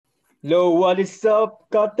Yo, what is up,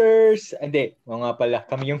 cutters? Hindi, o nga pala,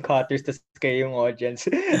 kami yung cutters, tas kayo yung audience.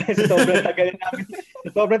 Sobrang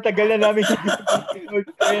tagal na namin hindi mag-record.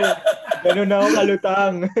 Ganun na ako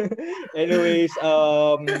kalutang. Anyways,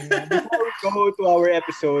 before we go to our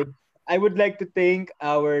episode, I would like to thank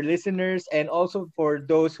our listeners and also for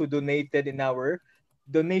those who donated in our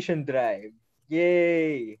donation drive.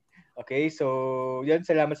 Yay! Okay, so yan,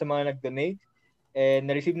 salamat sa mga nag-donate. And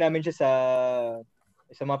na-receive namin siya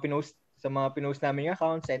sa mga pinost namin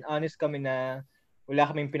accounts, and honest kami na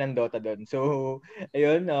wala kaming pinandota doon. So,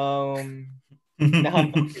 ayun,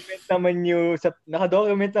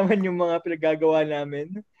 naka-document naman yung mga pinagagawa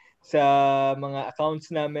namin sa mga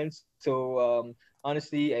accounts namin. So,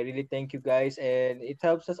 honestly, I really thank you guys, and it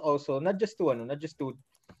helps us also not just to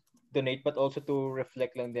donate but also to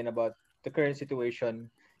reflect lang din about the current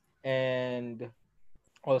situation. And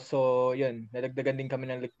also, yun, nadagdagan din kami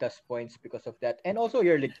ng ligtas points because of that. And also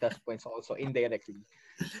your ligtas points also indirectly.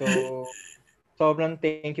 So, sobrang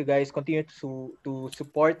thank you guys. Continue to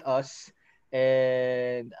support us.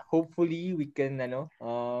 And hopefully we can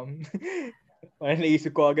parang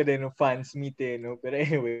naisip ko agad ng fans meet no? Pero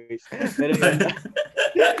anyways, pero yun,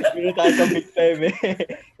 yun tayo sa big time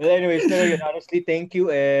But anyways, pero yun, honestly, thank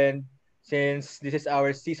you. And since this is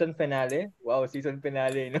our season finale, wow, season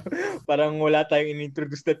finale, no? Parang wala tayong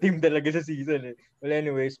in-introduce na team talaga sa season Well,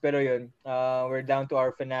 anyways, pero yun, we're down to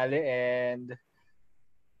our finale, and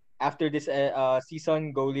after this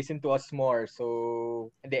season, go listen to us more.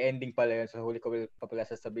 So, the ending pala yun. So, huli ko pa pala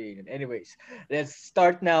sasabihin. Anyways, let's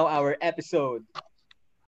start now our episode.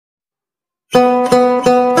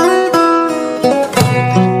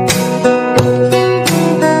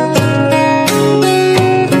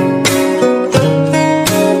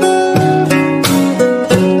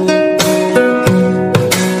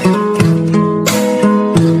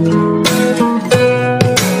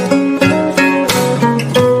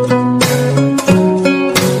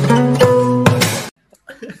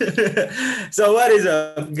 So what is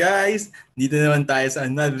up, guys? Dito naman tayo sa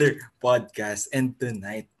another podcast, and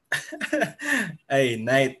tonight ay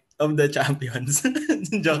Night of the Champions.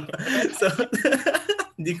 Joke. So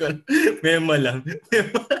hindi ko memo lang.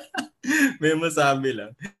 Memo sabi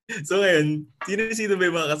lang. So ngayon, sino ba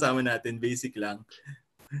yung mga kasama natin? Basic lang.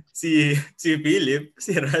 Si Philip,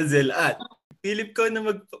 si Razel, at Philip, ko na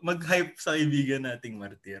mag-hype sa kaibigan nating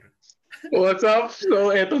Martyr. What's up?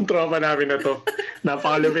 So, etong tropa namin na to.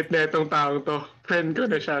 Napakalupit na itong taong to. Friend ko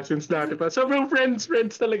na siya since dati pa. Sobrang friends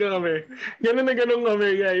talaga kami. Ganun na ganun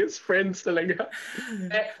kami, guys. Friends talaga.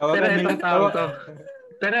 Pero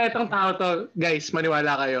itong tao to, guys,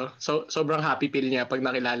 maniwala kayo. So, sobrang happy feel niya pag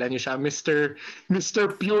nakilala niyo siya. Mr.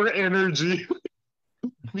 Pure Energy.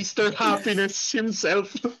 Mr. Happiness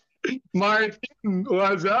himself. Martin,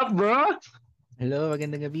 what's up, bro? Hello,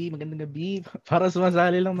 magandang gabi. Para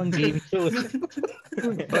sumasali lang ng game show.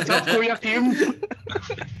 What's up, Kuya Kim?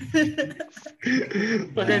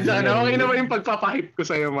 Maganda na. Okay na ba yung pagpapahype ko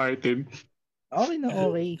sa'yo, Martin? Okay na,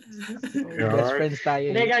 okay. Best friends tayo.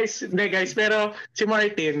 Hindi guys, pero si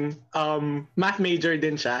Martin, math major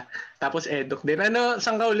din siya. Tapos eduk din.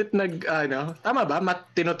 Saan ka ulit tama ba? Math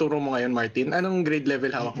tinuturo mo ngayon, Martin? Anong grade level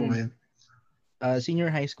hawak mo ngayon? Senior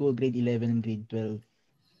high school, grade 11 and grade 12.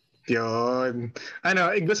 Yun.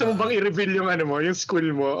 Gusto mo bang i-reveal yung yung school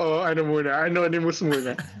mo? O muna? Anonymous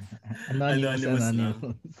muna? Anonymous.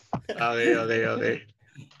 Okay.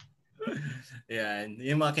 Yan.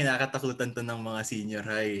 Yung mga kinakatakutan to ng mga senior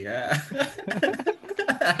high.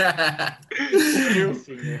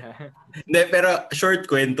 Hindi, pero short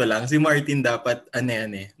kwento lang. Si Martin dapat,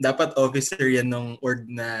 dapat officer yan ng org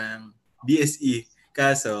ng BSE.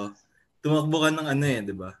 Kaso, tumakbo ka ng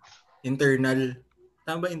di ba? Internal.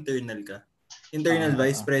 Tama ba internal ka? Internal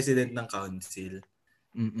Vice President ng Council.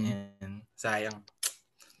 And sayang.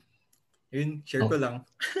 Yun, share ko lang.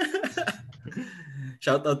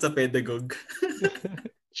 Shoutout sa pedagogue.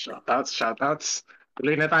 Shoutouts.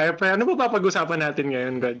 Tuloy na tayo, pre. Ano ba papag-usapan natin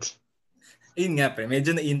ngayon, Gods? Ayun nga, pre.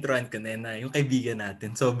 Medyo na-introan ko na yung kaibigan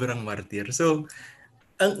natin, sobrang martyr. So,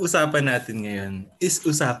 ang usapan natin ngayon is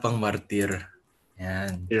Usapang Martyr.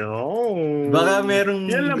 Yan. Yo. Baka merong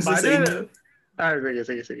gusto sa inyo.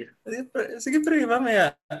 Sige. Sige, pre.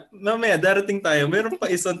 Mamaya darating tayo. Meron pa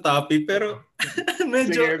isang topic, pero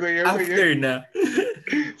medyo after na.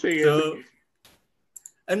 Sige. So,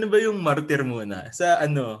 ano ba yung martyr muna?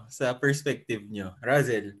 Sa perspective nyo?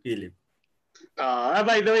 Razel, Philip.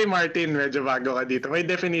 By the way, Martin, medyo bago ka dito. May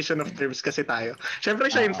definition of terms kasi tayo. Siyempre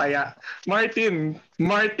siya yung taya. Martin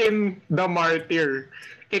the Martyr.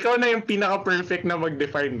 Ikaw na yung pinaka-perfect na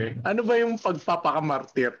mag-define Ano ba yung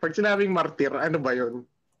pagpapaka-martyr? Pag sinabing martyr, ano ba yun?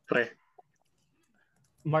 Pre?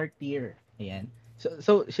 martyr. Ayan.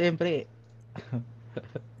 So syempre,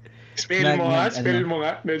 Spell mo nga, spell ano, mo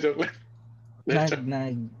nga. No, joke lang. No, nag, joke.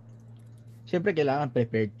 nag, syempre kailangan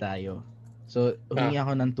prepared tayo. So, humingi Ah.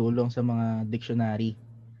 ako ng tulong sa mga dictionary.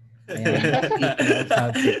 Ayan, speaking of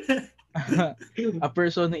subject. A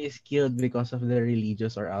person who is killed because of their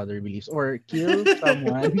religious or other beliefs or kill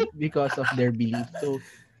someone because of their beliefs. So,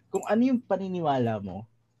 kung ano yung paniniwala mo,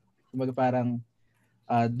 kumbaga parang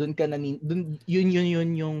dun ka dun,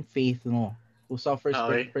 yun yung faith mo who suffers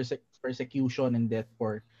Okay. persecution and death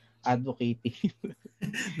for advocating.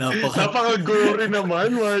 Napaka-gory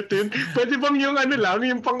naman, Martin. Pwede bang yung ano lang,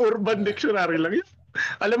 yung pang-urban dictionary lang?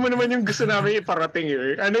 Alam mo naman yung gusto namin iparating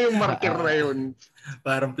eh. Ano yung martyr na yun?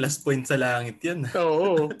 Parang plus point sa langit yan.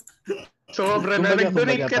 Oo. Sobra na.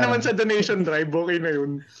 Nag-donate ka naman sa donation drive. Okay na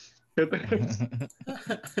yun.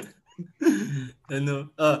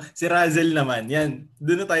 Si Razel naman, yan.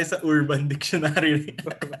 Doon na tayo sa Urban Dictionary.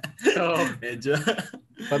 Oo. Medyo.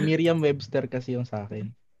 Merriam-Webster kasi yung sa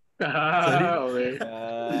akin. Sorry. Okay.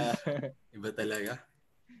 Iba talaga.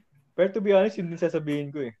 Pero to be honest, yun din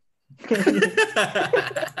sasabihin ko eh.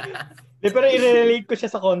 Pero i-relate ko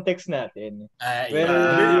siya sa context natin.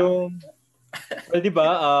 Well, di ba,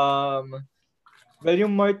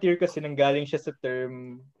 yung martyr kasi nanggaling siya sa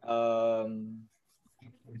term,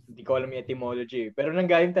 hindi ko alam yung etymology, pero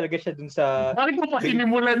nanggaling talaga siya dun sa... Bakit mo pa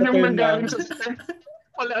sinimulan yung nanggaling sa term?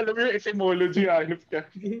 Wala alam yung etymology, hanap ka.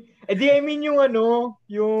 I mean yung anong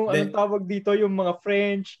tawag dito, yung mga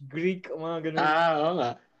French, Greek, mga ganun. Oo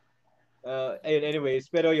nga. Ayun, anyways,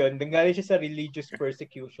 pero yun, nanggaling siya sa religious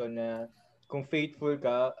persecution na kung faithful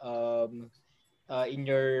ka in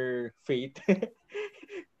your faith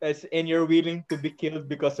and you're willing to be killed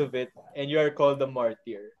because of it and you are called a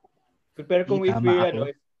martyr. Pero kung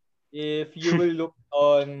if you will look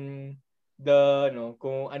on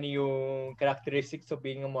kung ano yung characteristics of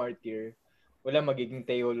being a martyr, wala magiging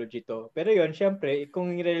theology to. Pero yun, syempre,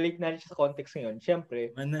 kung i-relate natin sa context ngayon,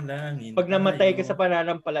 syempre, manalangin pag namatay ka sa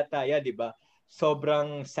pananampalataya, di ba,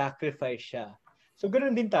 sobrang sacrifice siya. So,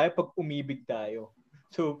 ganoon din tayo pag umibig tayo.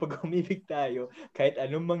 So, pag umibig tayo, kahit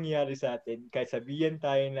anong mangyari sa atin, kahit sabihan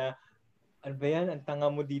tayo na, ano ba yan, ang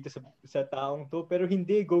tanga mo dito sa taong to, pero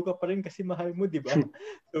hindi, go ka pa rin kasi mahal mo, di ba?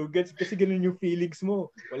 So, kasi ganun yung feelings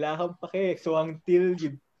mo. Wala kang pake. So, until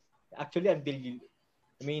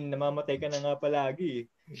namamatay ka na nga palagi.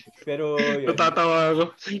 Pero, yun. Natatawa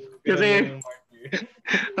ako.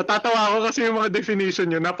 Natatawa ako kasi yung mga definition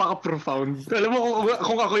nyo, napaka-profound. Alam mo,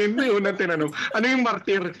 kung ako yun ang tinanong, ano yung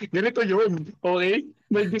martyr? Ganito yun. Okay?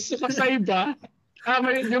 May gusto ka sa iba,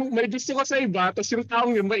 may gusto ka sa iba, tapos yung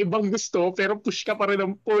taong yun may ibang gusto, pero push ka pa rin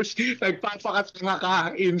ng push. Nagpapakatanga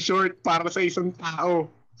ka, in short, para sa isang tao.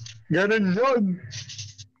 Ganon yun.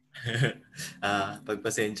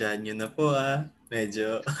 Pagpasensyahan nyo na po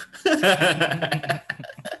Medyo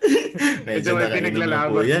Medyo may nakainom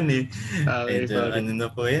na po yan eh. Okay, Medyo sorry. ano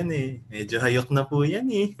na po yan eh. Medyo hayok na po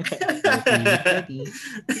yan eh.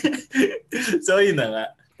 So yun na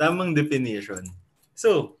nga. Tamang definition.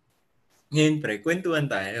 So, ngayon pre,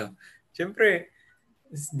 kwentuhan tayo. Siyempre,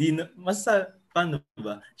 paano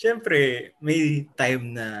ba? Siyempre, may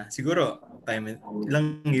time na, siguro,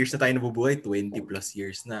 ilang years na tayo nabubuhay, 20 plus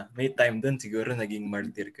years na. May time doon, siguro naging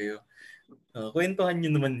martyr kayo. Kwentuhan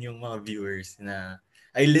nyo naman yung mga viewers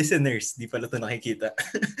listeners, di pala ito nakikita.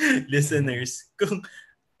 Listeners, kung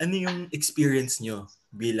ano yung experience nyo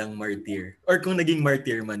bilang martyr? Or kung naging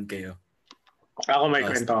martyr man kayo? Ako may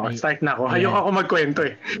kwento ako. Start na ako. Hayok ako magkwento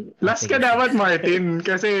eh. Last ka dapat, Martin,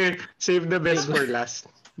 kasi save the best for last.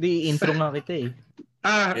 Di, intro nga kita eh.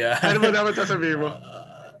 Yeah. Ano ba dapat sasabihin mo?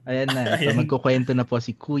 Ayan na. So, magkukwento na po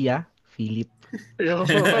si Kuya Philip. Yo.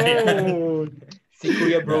 Si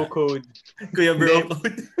Kuya Bro Code. Kuya Bro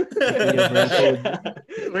Code. Kuya Bro Code.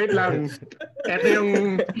 Wait lang. Ito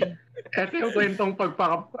yung kwentong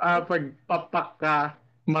pagpapaka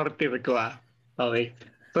martyr ko Okay.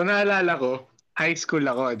 So naalala ko, high school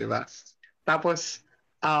ako, di ba? Tapos,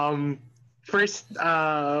 first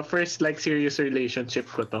like serious relationship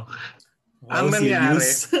ko to. Wow, ang nangyari,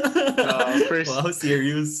 serious. Wow,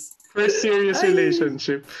 serious. First serious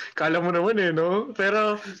relationship. Kala mo naman no?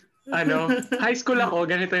 Pero, high school ako,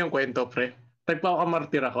 ganito yung kwento, pre.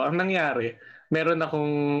 Nagpapakamartir ako. Ang nangyari, meron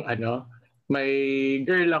akong, may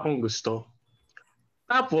girl akong gusto.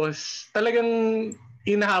 Tapos, talagang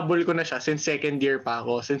inahabol ko na siya since second year pa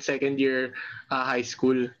ako. Since second year high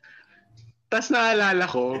school. Tapos naalala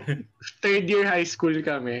ko, third year high school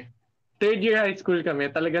kami. third year high school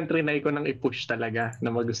kami, talagang trinay ko nang i-push talaga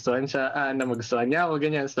na magustuhan siya, na magustuhan niya ako,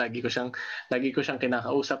 ganyan. So, lagi ko siyang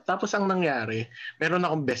kinakausap. Tapos ang nangyari, meron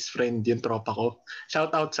akong best friend, yung tropa ko.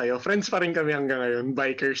 Shout out sa'yo. Friends pa rin kami hanggang ngayon.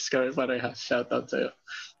 Bikers kami parehas. Shout out sa'yo.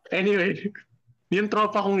 Anyway, yung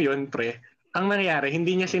tropa kong yun, pre, ang nangyari,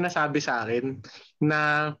 hindi niya sinasabi sa akin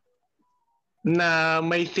na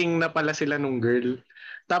may thing na pala sila nung girl.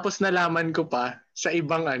 Tapos nalaman ko pa sa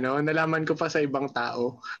ibang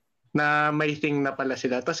tao na may thing na pala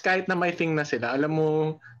sila. Tapos kahit na may thing na sila, alam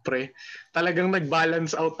mo, pre, talagang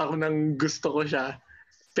nag-balance out ako ng gusto ko siya.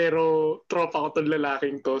 Pero tropa ko tong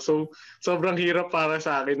lalaking to. So, sobrang hirap para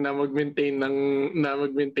sa akin na mag-maintain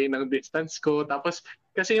ng distance ko. Tapos,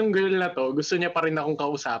 kasi yung girl na to, gusto niya pa rin akong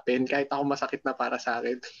kausapin kahit ako masakit na para sa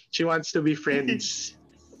akin. She wants to be friends.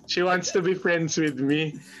 She wants to be friends with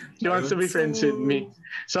me. So,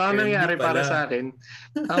 ang nangyari para sa akin,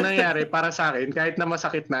 kahit na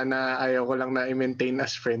masakit na ayaw ko lang na i-maintain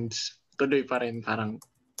as friends, tuloy pa rin. Parang,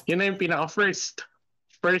 yun na yung first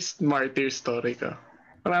martyr story ko.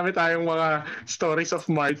 Marami tayong mga stories of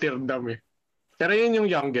martyrdom eh. Pero yun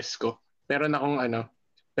yung youngest ko. Meron akong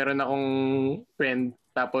friend,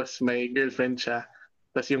 tapos may girlfriend siya.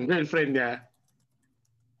 Tapos yung girlfriend niya,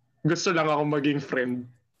 gusto lang ako maging friend.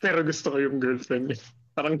 Pero gusto ko yung girlfriend niya.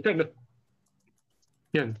 Parang gano'n.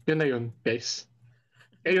 Yun na yun, guys.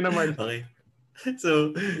 Ayun naman. Okay.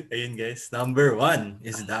 So, ayun guys. Number 1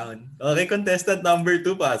 is down. Okay, contestant number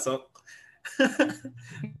 2, pasok.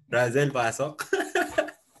 Razel, pasok.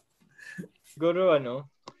 Siguro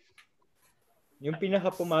yung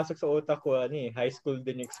pinaka-pumasok sa utak ko, high school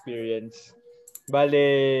din experience.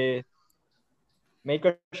 Bale, may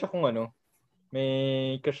crush akong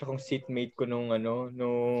seatmate ko nung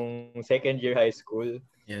second year high school.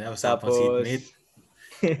 Yeah, usapang seatmate.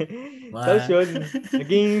 Tapos yun,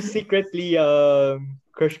 naging secretly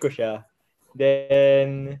crush ko siya.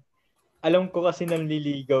 Then, alam ko kasi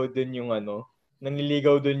nanliligaw dun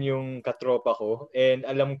yung katropa ko. And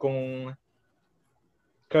alam kong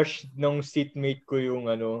crush ng seatmate ko yung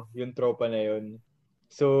tropa na yun.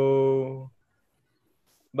 So,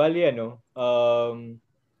 bali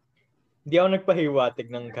hindi ako nagpahiwatig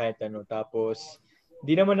ng kahit ano. Tapos,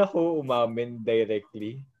 di naman ako umamin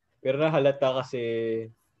directly. Pero nahalata kasi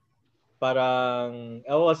parang,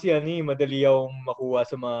 ako kasi madali akong makuha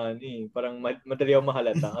sa mga parang madali akong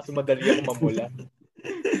mahalata. Kasi madali akong mamula.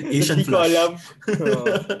 Asian Hindi ko flush. alam.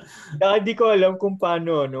 Hindi ko alam kung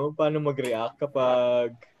paano mag-react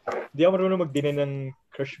kapag hindi ako marunong mag-deny ng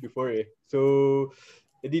crush before eh. So,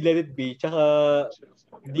 hindi let it be. Tsaka,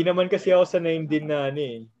 hindi naman kasi ako sanay din na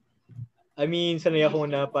sanay ako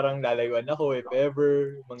na parang lalayuan ako if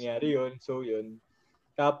ever mangyari yun. So, yun.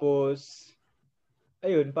 Tapos,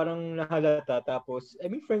 ayun, parang nahalata. Tapos,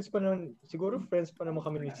 siguro friends pa naman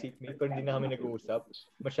kami ni seatmate, pero hindi na kami nag-uusap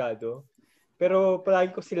masyado. Pero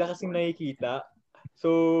palagi ko sila kasing nakikita.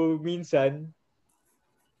 So, minsan,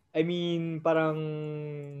 parang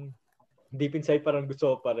deep inside parang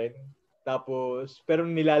gusto ko pa rin. Tapos, pero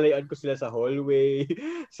nilalayaan ko sila sa hallway,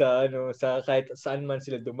 sa kahit saan man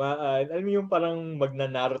sila dumaan. Alam mo yung parang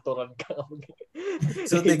magnanarutoran ka.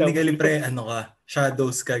 So, technically, pre,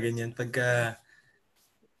 shadows ka, ganyan. Pag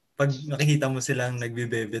nakikita mo silang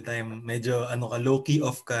nagbe-baby time, medyo, low-key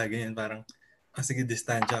off ka, ganyan. Parang, sige,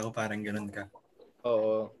 distansya ako, parang ganun ka.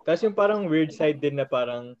 Oo. Tapos yung parang weird side din na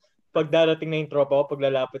parang, pag darating na yung tropa ko, pag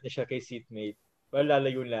lalapit na siya kay seatmate,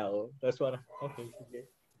 lalayo na ako. Tapos parang, okay, sige.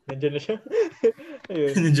 Nandiyan na siya.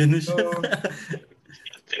 Ayun. Nandiyan na siya. So,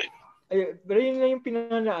 pero yun na yung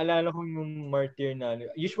pinanaalala ko yung martyr na.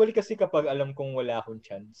 Usually kasi kapag alam kong wala akong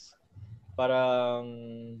chance, parang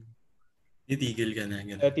titigil ka na.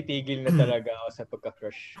 Titigil na talaga ako sa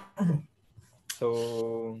pagka-crush.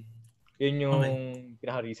 So, yun yung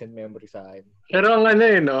pinaka-recent memory sa akin. Pero ang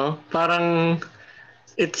parang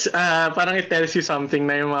parang it tells you something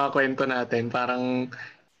na yung mga kwento natin. Parang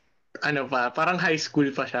parang high school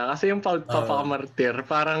pa siya. Kasi yung pagpapakamartir,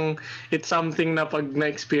 parang it's something na pag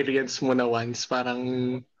na-experience mo na once,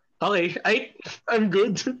 parang, okay, I'm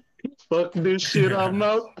good. Fuck this shit, I'm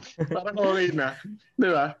out. Parang okay na.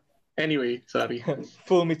 Diba? Anyway, sorry.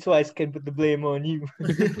 Fool me twice, can put the blame on you.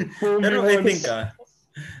 Pero I think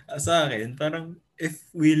sa akin, parang if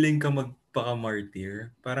willing ka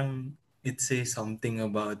magpaka-martyr, parang it says something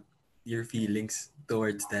about your feelings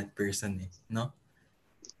towards that person no?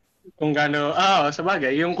 Kung gaano, sa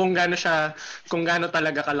bagay, yung kung gaano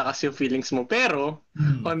talaga kalakas yung feelings mo. Pero,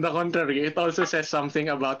 on the contrary, it also says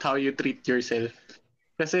something about how you treat yourself.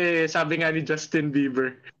 Kasi sabi nga ni Justin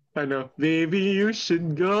Bieber, baby, you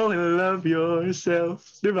should go and love yourself.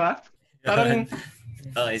 Diba? Parang,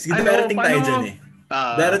 okay, sige, darating tayo dyan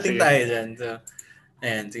Darating sige. tayo dyan. So,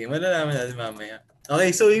 ayan, sige, malalaman natin mamaya.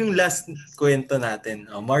 Okay, so yung last kwento natin,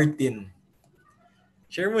 Martin.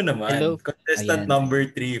 Share mo naman. Hello. Contestant Ayan. number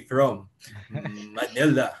 3 from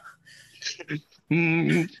Manila.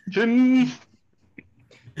 Yun.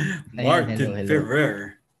 Martin hello.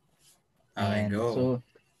 Ferrer. Okay, Ayan. go. So,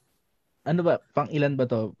 ano ba? Pang-ilan ba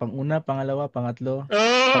to? Pang-una, pangalawa, pangatlo?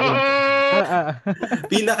 Ah!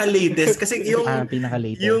 Pinaka-latest. Kasi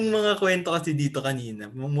Pinaka-latest. yung mga kwento kasi dito kanina,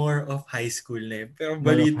 more of high school na eh. Pero More of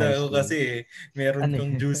balita high ko school. kasi meron Ano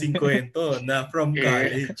kang yun? juicing kwento na from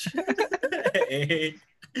college.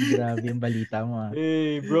 Grabe yung balita mo ah.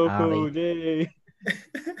 Hey, bro code, hey.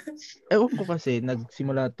 Ewan ko kasi,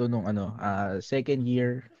 nagsimula to nung second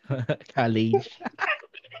year college.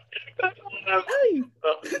 Ay!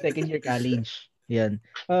 Second year college. Yan.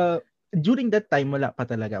 During that time, wala pa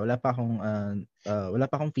talaga. Wala pa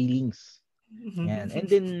akong feelings. Yan. And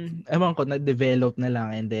then, ewan ko, nag-develop na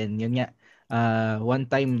lang. And then, yun nga, one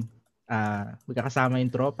time, magkakasama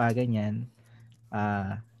yung tropa, ganyan.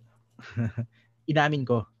 Inamin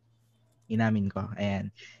ko.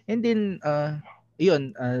 Ayan. And then,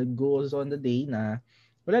 yun, goes on the day na,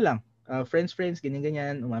 wala lang, friends,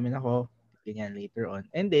 ganyan, umamin ako, ganyan, later on.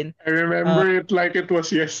 And then, I remember it like it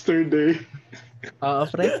was yesterday.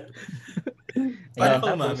 friend. Paano Ayan, ka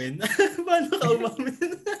tapos, umamin? Paano ka umamin?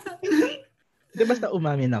 di basta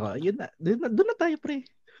umamin ako. Yun na, doon na tayo, pre.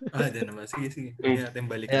 Di naman. Sige. Hindi natin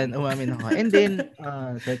balikan. Ayan, umamin ako. And then,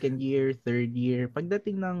 second year, third year,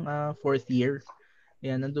 pagdating ng fourth year,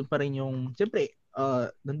 ayan, nandun pa rin yung, siyempre,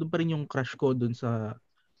 nandun pa rin yung crush ko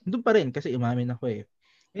nandun pa rin kasi umamin ako eh.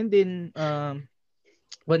 And then,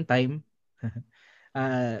 one time,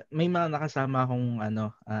 may mga nakasama akong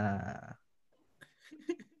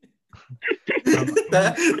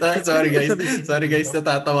Sorry guys,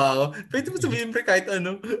 natatawa ako. Pwede mo sabihin pre kahit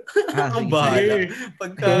ano. Ang sige. bahala.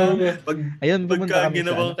 Ayun, pumunta pagka kami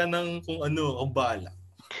ginawa ka ng kung ano, ang bahala.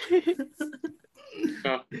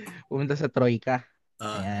 Pumunta sa Troika.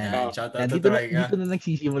 Ayan. Shout out to dito Troika. dito na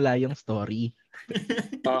nagsisimula yung story.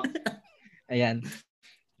 Ayan.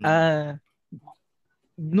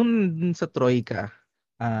 Nung sa Troika,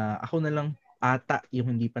 ako na lang ata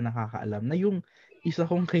yung hindi pa nakakaalam na yung isa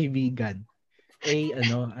kong kaibigan teka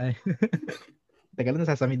lang,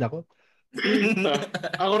 nasasamid ako.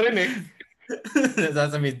 Ako rin eh.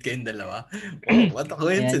 Nasasamid kayong dalawa. Oh, what a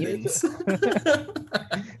coincidence.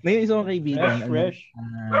 Na yung isa kong kaibigan,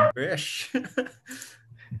 fresh.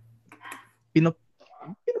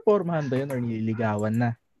 Pinapormahan ba yun or nililigawan na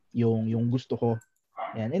yung gusto ko.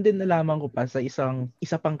 Ayan. And then nalaman ko pa sa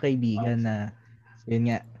isa pang kaibigan na yun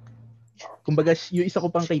nga, kumbaga yung isa ko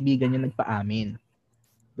pang kaibigan yung nagpaamin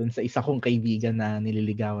doon sa isa kong kaibigan na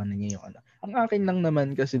nililigawan na niya yung Ang akin lang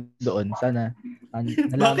naman kasi doon, sana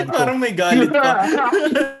nalaman Bakit parang may galit pa?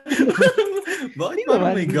 Bakit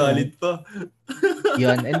parang may galit pa?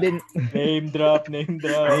 Yun, and then Name drop.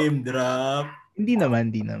 Hindi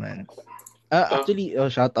naman. Actually,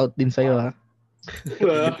 shout out din sa'yo ha.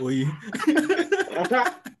 Uy.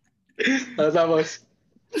 Tapos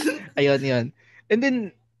Ayun. And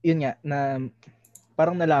then, yun nga, na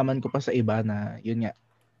parang nalaman ko pa sa iba na, yun nga,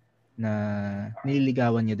 na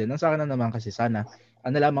nililigawan niya din. Ang sa akin na naman kasi sana,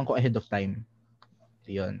 nalaman ko ahead of time.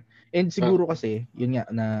 Yun. And siguro kasi, yun nga,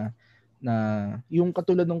 na yung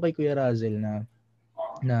katulad nung kay Kuya Razel na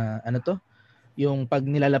yung pag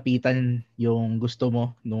nilalapitan yung gusto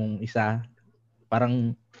mo nung isa,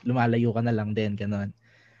 parang lumalayo ka na lang din, gano'n.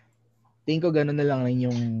 Tingin ko gano'n na lang rin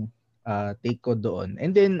yung take ko doon.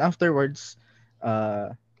 And then afterwards,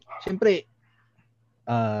 syempre,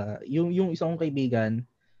 yung isang kong kaibigan,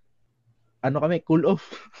 kami, cool off.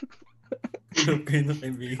 Cool off kayo ng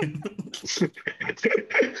kaibigan.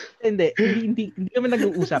 Hindi kami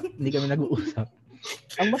nag-uusap.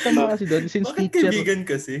 Ang masama kasi doon, since bakit teacher... Bakit kaibigan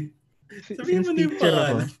kasi? Sabihin mo na yung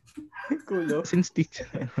pangalan. Cool off. Since teacher.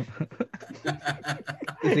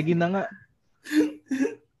 Sige na nga.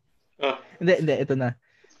 Hindi, ito na.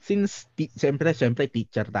 Since, siyempre,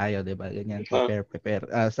 teacher tayo, di ba? Ganyan, prepare.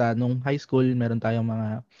 Nung high school, meron tayong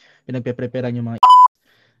mga, pinagpe-preparean yung mga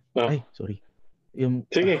ay, sorry.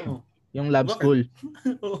 Sige. Yung lab school.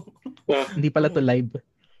 Hindi pala to live.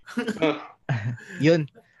 Yun.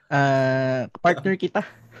 Partner kita.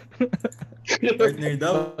 Partner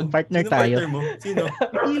daw. Partner Sino tayo. Partner mo? Sino?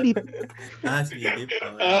 Philip. Si Philip.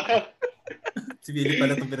 Si Philip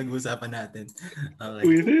pala itong pinag-uusapan natin.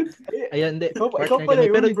 Okay. Ayan, hindi. Ikaw pala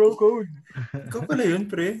yun, pero bro code. Ikaw pala yun,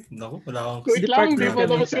 pre. Naku, wala akong... Wait lang, di pa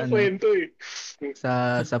tapos sa yung kwento eh.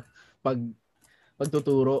 Sa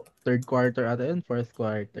pagtuturo, third quarter ata yun, fourth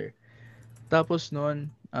quarter. Tapos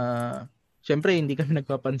noon, Syempre, hindi kami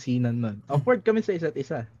nagpapansinan nun. Awkward kami sa isa't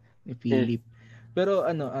isa ni Philip. Pero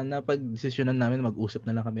napag-desisyonan namin mag-usap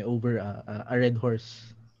na lang kami over a red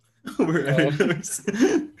horse. Over others.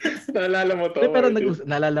 Naalala mo to, Pero Martin?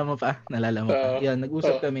 naalala mo pa. Yan,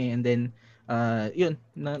 nag-usap Oo. kami and then yun,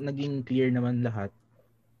 naging clear naman lahat.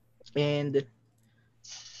 And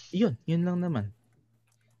yun lang naman.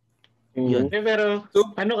 Yun. Pero,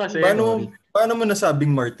 So, ano kasi? paano mo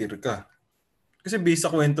nasabing martyr ka? Kasi based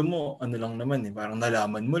sa kwento mo, ano lang naman parang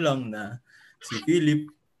nalaman mo lang na si Philip,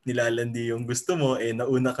 nilalandi yung gusto mo,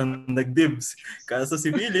 nauna kang nag-dibs. Kaso si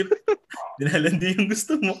Philip, nilalandi yung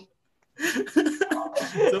gusto mo.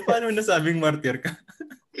 So, paano mo nasabing martyr ka?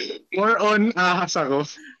 More on ahas ako.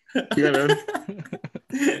 Ganun.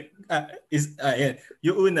 Yan.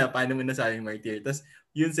 Yung una, paano mo nasabing martyr? Tapos,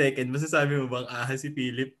 yung second, masasabi mo bang si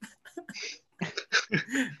Philip?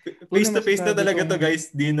 Face to face na talaga to,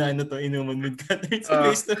 guys. Di na inuman with cutters.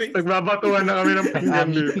 Face to face. Nagbabatuan na kami ng pinggan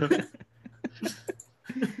dito.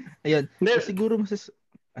 Ayun. Siguro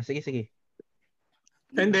sige.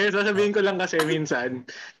 Hindi, sasabihin ko lang kasi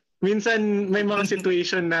minsan may mga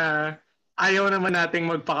situation na ayaw naman nating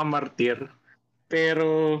magpakamartir.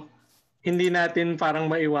 Pero hindi natin parang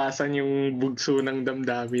maiwasan yung bugso ng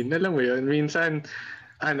damdamin. Alam mo yun, minsan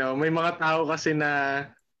may mga tao kasi na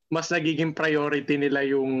mas nagiging priority nila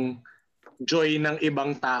yung joy ng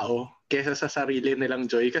ibang tao kaysa sa sarili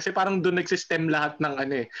nilang joy. Kasi parang doon nagsistem lahat ng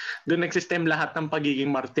doon nagsistem lahat ng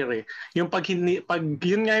pagiging martyr eh. Yung pag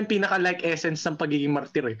yun nga yung pinaka essence ng pagiging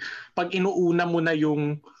martyr eh. Pag inuuna mo na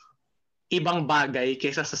yung ibang bagay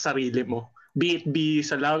kaysa sa sarili mo. May it be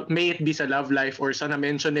sa love life or sa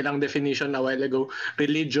na-mention nilang definition a while ago,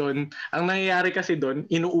 religion. Ang nangyayari kasi doon,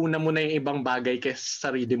 inuuna mo na yung ibang bagay kaysa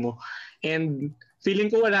sa sarili mo. And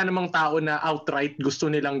feeling ko wala namang tao na outright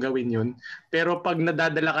gusto nilang gawin yun. Pero pag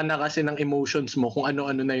nadadala ka na kasi ng emotions mo, kung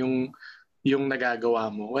ano-ano na yung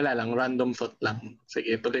nagagawa mo, wala lang, random thought lang.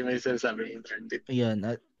 Sige, tuloy mo yung sinasabi mo. Ayan,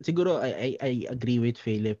 siguro I agree with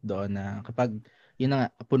Philip doon na kapag yun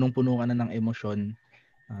na nga, punong-puno ka na ng emosyon,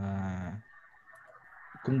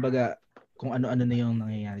 kung ano-ano na yung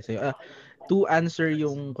nangyayari sa'yo. To answer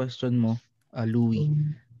yung question mo, Louie,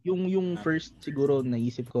 yung first siguro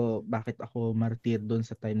naisip ko bakit ako martyr doon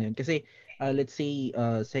sa time na yun. Kasi let's say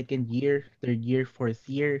second year, third year, fourth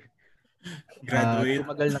year, graduate.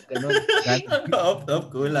 tumagal ng ganun.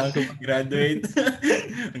 Top, kulang. Graduate.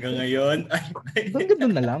 Hanggang ngayon. Hanggang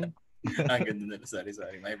doon na lang. Hanggang doon na lang.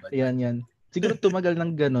 Sorry. My bad. Yan. Siguro tumagal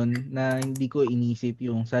ng ganun na hindi ko inisip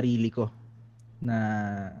yung sarili ko na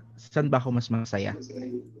saan ba ako mas masaya.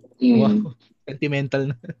 Wow,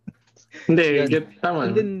 sentimental na. Hindi,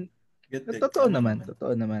 tama. And then, totoo naman.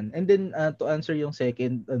 And then, to answer yung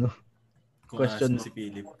second question mo si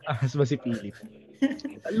Philip. Ahas ba si Philip?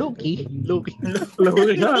 Low-key.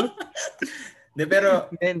 Hindi,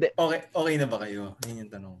 pero okay na ba kayo? Yun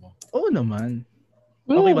yung tanong ko. Oo naman.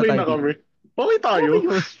 Okay ba tayo? Okay tayo.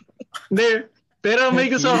 Hindi. Pero may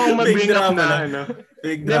gusto akong mag-bring up na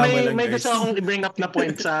may gusto akong i-bring up na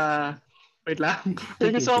point sa wait lang.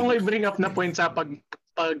 May gusto akong i-bring up na point sa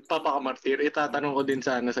pagpapakamartir. Itatanong ko din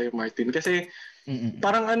sana sa'yo, Martin. Kasi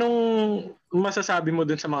parang anong masasabi mo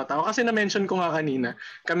dun sa mga tao? Kasi na-mention ko nga kanina,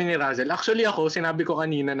 kami ni Razel. Actually ako, sinabi ko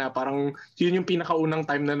kanina na parang yun yung pinakaunang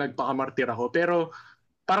time na nagpakamartir ako. Pero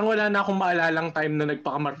parang wala na akong maalalang time na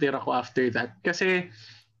nagpakamartir ako after that. Kasi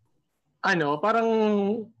parang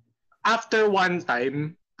after one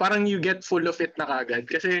time, parang you get full of it na kagad.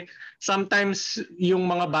 Kasi sometimes yung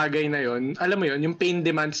mga bagay na yon, alam mo yon, yung pain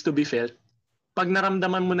demands to be felt. Pag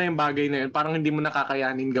naramdaman mo na yung bagay na yun, parang hindi mo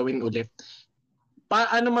nakakayanin gawin ulit.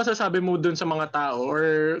 Ano masasabi mo dun sa mga tao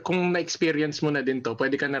or kung na-experience mo na din to,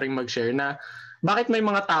 pwede ka na rin mag-share na bakit may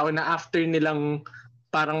mga tao na after nilang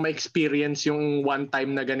parang ma-experience yung one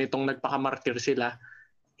time na ganitong nagpakamartir sila,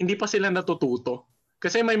 hindi pa sila natututo.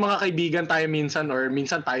 Kasi may mga kaibigan tayo minsan or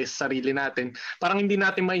minsan tayo sa sarili natin, parang hindi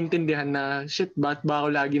natin maintindihan na shit, ba't ba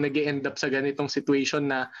ako lagi nag-end up sa ganitong situation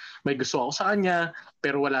na may gusto ako sa kanya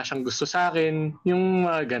pero wala siyang gusto sa akin, yung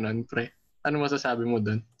mga ganon, pre. Ano masasabi mo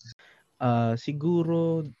dun?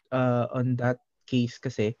 Siguro on that case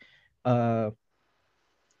kasi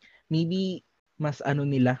maybe mas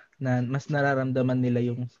nila na mas nararamdaman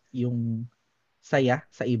nila yung saya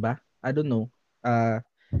sa iba. I don't know.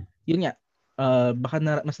 Yun nga, baka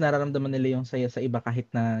mas nararamdaman nila yung saya sa iba kahit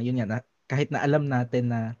na yun nga, kahit na alam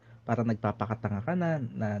natin na parang nagpapakatanga ka na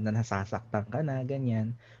nasasaktan ka na,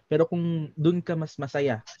 ganyan. Pero kung doon ka mas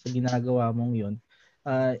masaya sa ginagawa mong yun,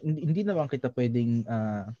 hindi naman kita pwedeng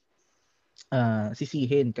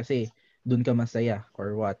sisihin kasi doon ka masaya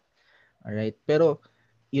or what. Alright? Pero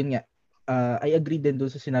yun nga, I agree din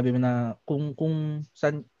doon sa sinabi mo na kung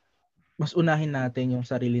mas unahin natin yung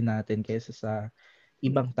sarili natin kaysa sa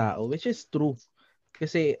ibang tao, which is true.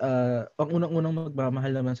 Kasi ang unang-unang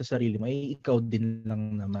magmamahal naman sa sarili mo ay ikaw din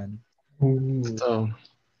lang naman. So,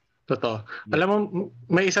 totoo. Yeah. Alam mo,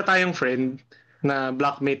 may isa tayong friend na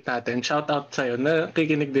blockmate natin. Shout out sa'yo.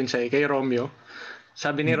 Nakikinig din siya kay Romeo.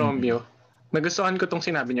 Sabi ni Romeo, nagustuhan ko tong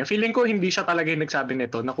sinabi niya. Feeling ko hindi siya talaga yung nagsabi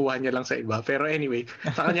nito. Nakuha niya lang sa iba. Pero anyway,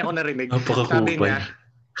 sa kanya ko narinig. Sabi niya,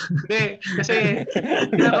 hindi, kasi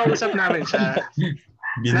kinakausap namin siya.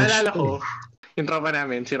 Naalala ko, yung tropa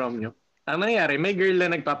namin, si Romeo. Ang nangyayari, may girl na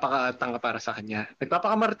nagpapakatanga para sa kanya.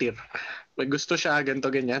 Nagpapakamartir. May gusto siya, ganto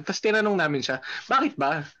ganyan. Tapos tinanong namin siya, bakit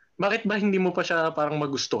ba? Bakit ba hindi mo pa siya parang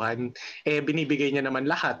magustuhan? Eh, binibigay niya naman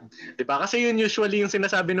lahat. Di ba? Kasi yun usually yung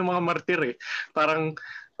sinasabi ng mga martir eh. Parang,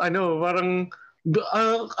 ano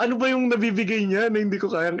ba yung nabibigay niya na hindi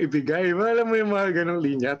ko kayang ibigay? Alam mo yung mga ganong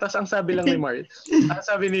linya. Tapos ang sabi lang ni ang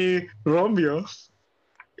sabi ni Romeo,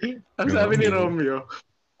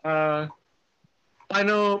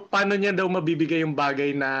 paano niya daw mabibigay yung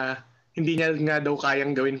bagay na hindi niya nga daw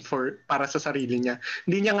kayang gawin para sa sarili niya.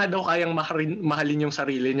 Hindi niya nga daw kayang mahalin yung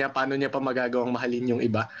sarili niya, paano niya pa magagawang mahalin yung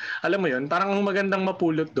iba. Alam mo yun, parang ang magandang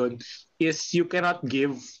mapulot doon is you cannot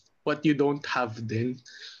give what you don't have din.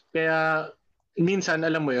 Kaya minsan,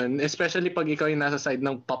 alam mo yun, especially pag ikaw yung nasa side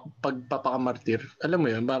ng pagpapakamartir, alam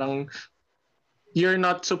mo yun, parang you're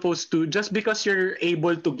not supposed to, just because you're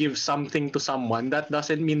able to give something to someone, that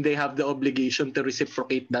doesn't mean they have the obligation to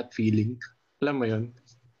reciprocate that feeling. Alam mo yun?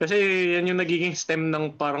 Kasi yan yung nagiging stem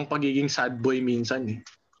ng parang pagiging sad boy minsan eh.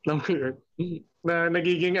 Alam mo yun? Na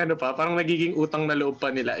nagiging parang nagiging utang na loob pa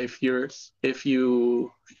nila if you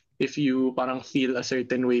parang feel a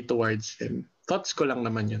certain way towards them. Thoughts ko lang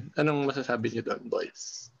naman yun. Anong masasabi niyo doon,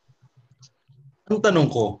 boys? Ang tanong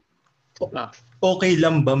ko, okay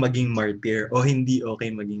lang ba maging martyr o hindi okay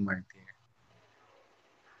maging martyr?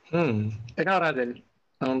 Ikaw, Radel,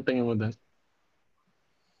 anong tingin mo doon?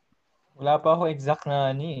 Wala pa ako exact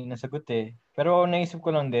na nasagot eh. Pero naisip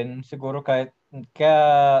ko lang din, siguro kaya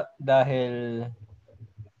dahil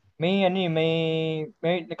may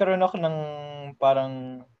nagkaroon ako ng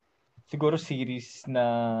parang siguro series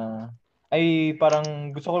na ay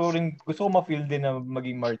parang gusto ko ma-feel din na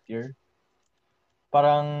maging martyr.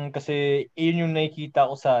 Parang kasi yun yung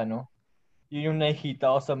nakikita ko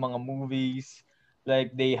sa mga movies,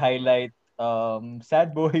 like they highlight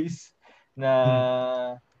sad boys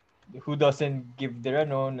na who doesn't give their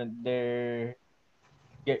who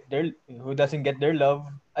doesn't get their love.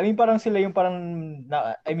 I mean parang sila yung parang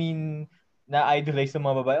na-idolize ng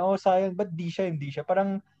mga babae. Oh, sayang, ba't hindi siya?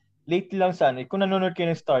 Parang lately lang kung nanonood kayo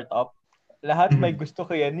ng Startup, lahat may gusto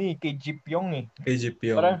kay Ji Pyong eh. Kay Ji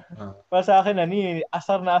Pyong. Parang para sa akin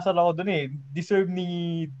asar na asar ako dun eh. Deserve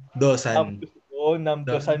ni Dosan. Nam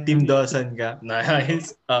Dosan. Team Dosan ka.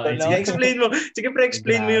 Nice. Okay. Sige, explain mo. Sige,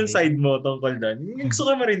 explain mo yung side mo tungkol doon. Gusto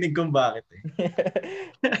ko marinig kung bakit eh.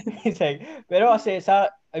 Pero kasi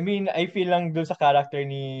I feel lang dun sa character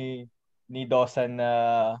ni Dosan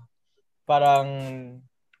na parang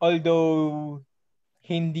although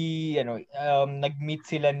hindi nag-meet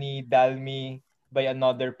sila ni Dalmi by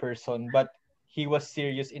another person, but he was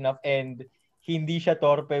serious enough and hindi siya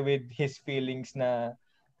torpe with his feelings na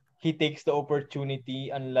he takes the opportunity,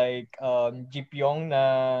 unlike Ji Pyong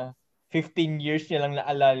na 15 years niya lang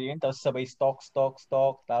naalala yun, tapos sabay stalk,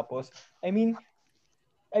 tapos I mean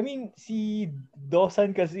si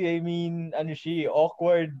Dosan kasi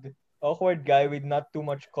awkward guy with not too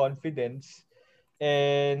much confidence,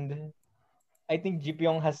 and I think Ji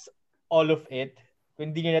Pyong has all of it.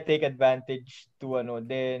 Kung hindi niya na-take advantage to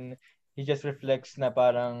then he just reflects na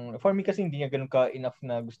parang, for me kasi hindi niya ganun ka-enough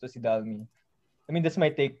na gusto si Dalmi. I mean, that's my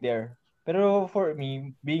take there. Pero for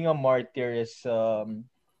me, being a martyr is the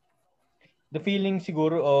feeling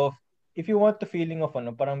siguro of, if you want the feeling of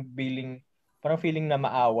parang feeling na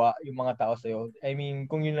maawa yung mga tao sa'yo. I mean,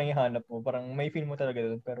 kung yun lang yung hanap mo, parang may feel mo talaga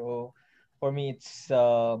doon. Pero for me, it's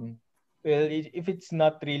well, if it's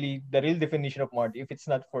not really the real definition of martyr, if it's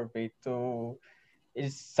not for faith, so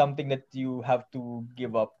it's something that you have to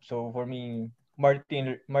give up. So for me,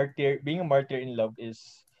 being a martyr in love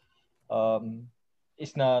is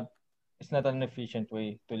not an efficient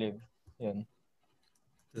way to live. Yan.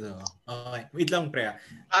 Okay. Wait lang, pre.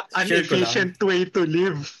 An efficient way to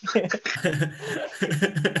live.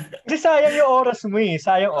 Kasi sayang yung oras mo eh.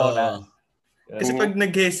 Sayang oras. Kasi pag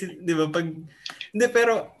di ba, hindi,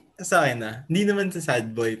 pero sa akin hindi naman sa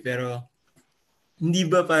sad boy, pero hindi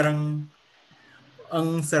ba parang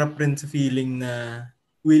ang sarap rin sa feeling na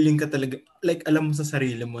willing ka talaga, like alam mo sa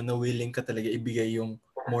sarili mo na willing ka talaga ibigay yung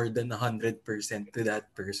more than 100% to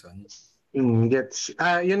that person. Gets.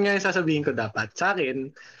 Yun nga yung sasabihin ko dapat. Sa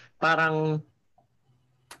akin, parang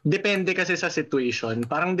depende kasi sa situation.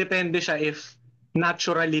 Parang depende siya if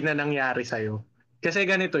naturally na nangyari sa'yo. Kasi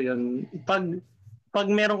ganito yun, pag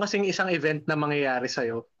meron kasing isang event na mangyayari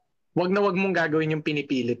sa'yo, wag mong gagawin yung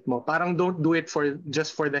pinipilit mo. Parang don't do it for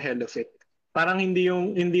just for the hell of it. Parang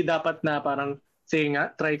hindi dapat na parang sige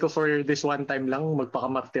nga, try ko for this one time lang,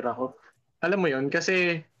 magpakamartir ako. Alam mo yun,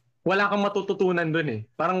 kasi wala kang matututunan dun eh.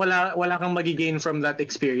 Parang wala kang magigain from that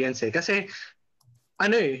experience eh. Kasi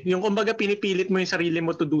ano eh, yung kumbaga pinipilit mo yung sarili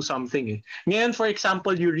mo to do something eh. Ngayon, for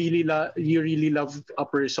example, you really love a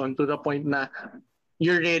person to the point na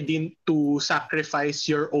you're ready to sacrifice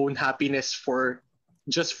your own happiness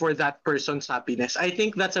just for that person's happiness. I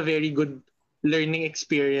think that's a very good learning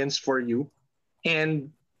experience for you. And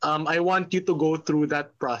I want you to go through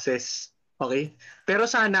that process. Okay? Pero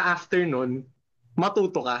sana after nun,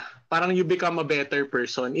 matuto ka. Parang you become a better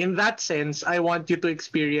person. In that sense, I want you to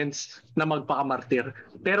experience na magpakamartir.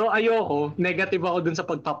 Pero ayoko, negative ako dun sa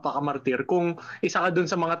pagpapakamartir. Kung isa ka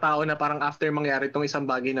dun sa mga tao na parang after mangyari tong isang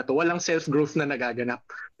bagay na to, walang self-growth na nagaganap.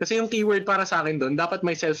 Kasi yung keyword para sa akin dun, dapat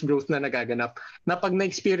may self-growth na nagaganap. Na pag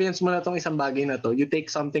na-experience mo na tong isang bagay na to, you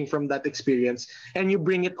take something from that experience and you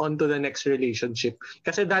bring it on to the next relationship.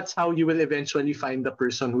 Kasi that's how you will eventually find the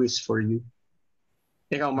person who is for you.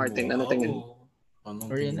 Ikaw, Martin, ano tingin?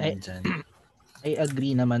 Anong Or yun, tingin mo dyan? I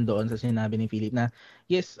agree naman doon sa sinabi ni Philip na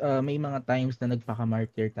yes, may mga times na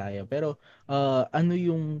nagpaka-martyr tayo. Pero ano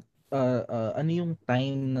yung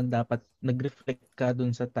time na dapat nag-reflect ka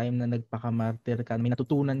doon sa time na nagpaka-martyr ka, may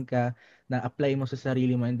natutunan ka na apply mo sa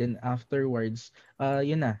sarili mo, and then afterwards,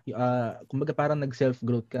 yun na, kumbaga parang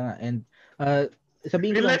nag-self-growth ka, and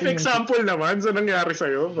sabihin ko Real lang life kung yung example naman sa nangyari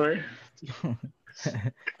sa'yo. Okay?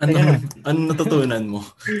 Anong natutunan mo?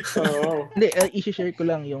 Oo. Hindi, i-share ko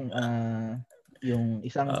lang yung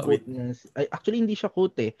isang quote actually hindi siya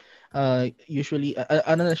quote eh. Usually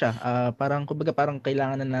ano na siya, parang kumbaga parang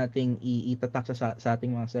kailangan na nating itatak sa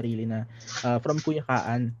ating mga sarili na from Kuya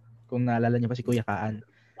Kaan, kung naalala niyo pa si Kuya Kaan.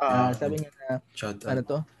 Sabi niya na ano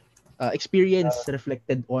to? Experience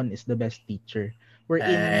reflected on is the best teacher.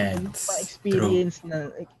 Wherein yung mga experience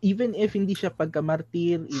na even if hindi siya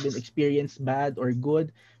pagka-martyr, even experience bad or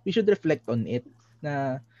good, we should reflect on it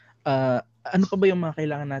na ano pa ba yung mga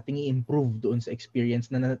kailangan nating i-improve doon sa experience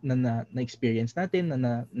na experience natin,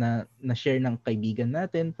 na share ng kaibigan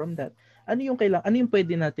natin from that. Ano yung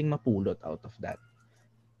pwede nating mapulot out of that?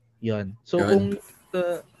 Yon. So kung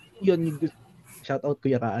yun, shout out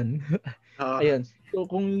Kuya Kaan. Ayun. So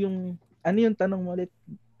kung ano yung tanong mo ulit,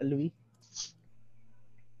 Louie?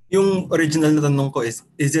 Yung original na tanong ko is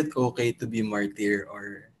it okay to be martyr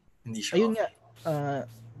or hindi siya? Ayun nga,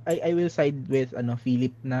 I will side with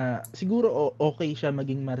Philip na siguro okay siya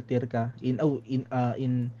maging martyr ka in a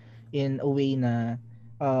way na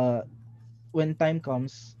when time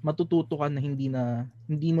comes matututo ka na hindi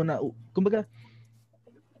mo na kumbaga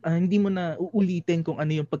hindi mo na uulitin kung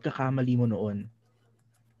ano yung pagkakamali mo noon.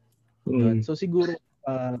 Yun. So siguro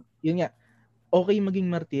yun nga, okay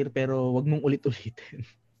maging martyr pero wag mong ulit-ulitin.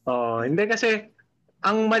 Hindi kasi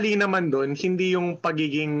ang mali naman doon hindi yung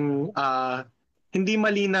pagiging hindi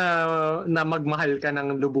mali na magmahal ka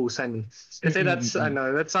ng lubusan. Kasi that's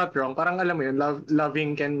not wrong. Parang alam mo yun,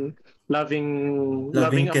 loving a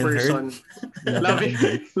person.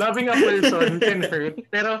 Loving a person can hurt.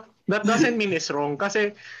 Pero that doesn't mean it's wrong.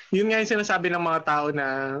 Kasi yun nga yung sinasabi ng mga tao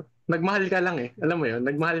na nagmahal ka lang eh. Alam mo yun,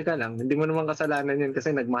 nagmahal ka lang. Hindi mo naman kasalanan yun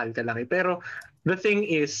kasi nagmahal ka lang eh. Pero the thing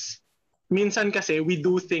is, minsan kasi we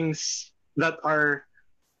do things that are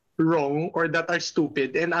wrong or that are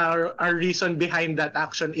stupid, and our reason behind that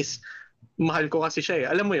action is mahal ko kasi siya eh.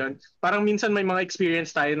 Alam mo yon, parang minsan may mga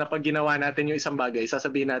experience tayo na pag ginawa natin yung isang bagay,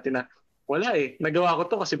 sasabihin natin na wala eh, nagawa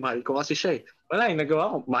ko to kasi mahal ko kasi siya eh. Wala eh,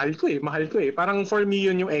 nagawa ko, mahal ko eh. Parang for me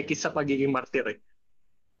yun yung ekis sa pagiging martyr eh.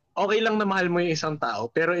 Okay lang na mahal mo yung isang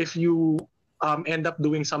tao, pero if you end up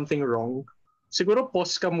doing something wrong, siguro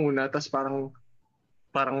pause ka muna, tas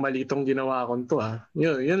parang mali tong ginawa ko to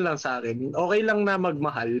Yun lang sa akin. Okay lang na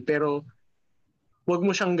magmahal, pero wag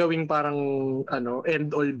mo siyang gawing parang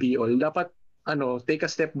end all be all. Dapat take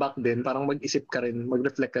a step back din, parang mag-isip ka rin,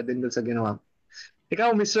 mag-reflect ka din dun sa ginawa.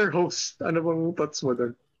 Ikaw, Mr. Host, ano bang thoughts mo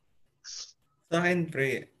dun? Sa akin,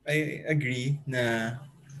 pre, I agree na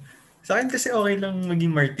sa akin kasi okay lang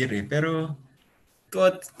maging martyr eh, pero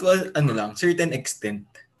to certain extent.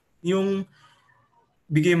 Yung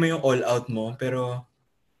bigay mo yung all out mo, pero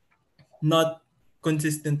not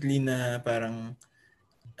consistently na parang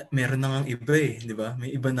meron na ngang iba eh, di ba?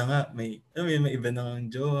 May iba na nga, may iba na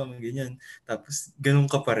ngang jowa, may ganyan. Tapos ganun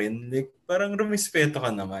ka pa rin, like parang rumispeto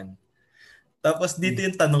ka naman. Tapos dito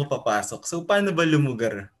yung tanong papasok. So paano ba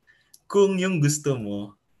lumugar? Kung yung gusto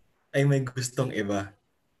mo ay may gustong iba.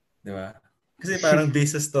 Di ba? Kasi parang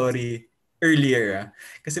based sa story earlier,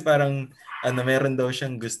 kasi parang meron daw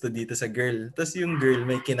siyang gusto dito sa girl. Tapos yung girl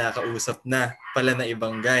may kinakausap na pala na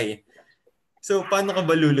ibang guy. So, paano ka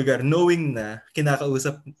ba lulugar knowing na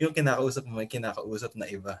yung kinakausap mo may kinakausap na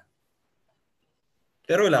iba?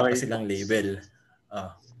 Pero wala pa Okay. silang label.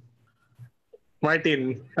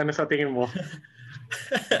 Martin, ano sa tingin mo?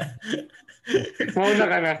 Mauna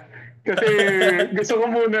ka na. Kasi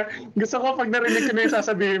gusto ko pag narinig ko na yung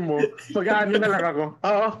sasabihin mo, mag-aano na lang ako.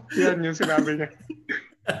 Oo, yan yung sinabi niya.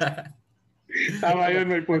 Tama yun,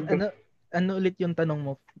 may punto. Ano ulit yung tanong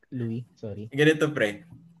mo, Louie? Sorry. Ganito, pre.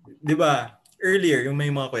 Di ba, earlier, yung may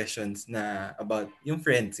mga questions na about yung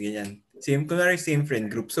friends, ganyan. Kunwari same friend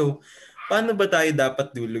group. So, paano ba tayo dapat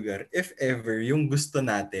lulugar if ever yung gusto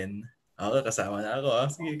natin, kasama na ako.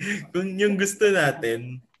 Sige. Kung yung gusto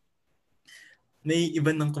natin, may iba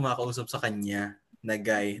nang kumakausap sa kanya na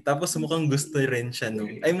guy. Tapos mukhang gusto rin siya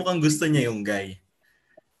mukhang gusto niya yung guy.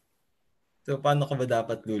 So, paano ka ba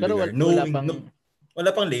dapat lulugar? Pero wala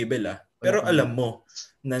pang label Pero alam mo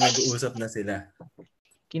na nag-uusap na sila.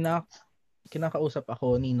 Kinakausap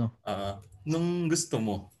ako, Nino. Nung gusto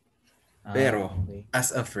mo. Pero, okay. as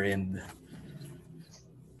a friend.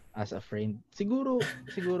 As a friend. Siguro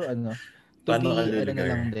to paano be, ka na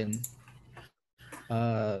lang din.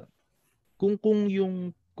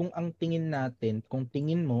 Kung ang tingin natin, kung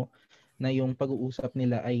tingin mo na yung pag-uusap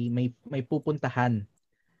nila ay may pupuntahan.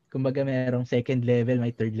 Kumbaga merong second level,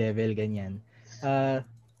 may third level, ganyan.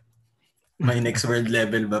 May next world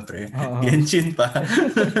level ba, pre? Genshin pa.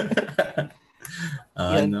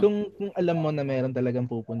 Yan, kung alam mo na meron talagang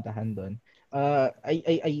pupuntahan doon,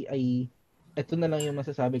 ito na lang yung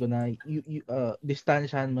masasabi ko na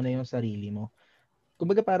distansyahan mo na yung sarili mo.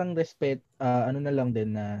 Kumbaga parang ano na lang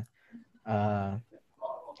din na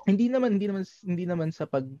hindi naman sa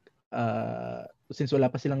pag since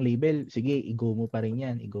wala pa silang label, sige, i-go mo pa rin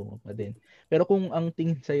yan, i-go mo pa din. Pero kung ang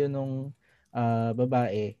tingin sa'yo nung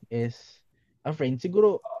babae is a friend,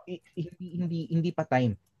 siguro hindi pa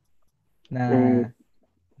time na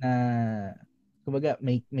kumbaga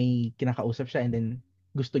may kinakausap siya and then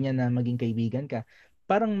gusto niya na maging kaibigan ka.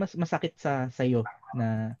 Parang mas masakit sa sa'yo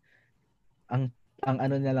na ang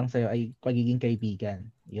ano na lang sa'yo ay pagiging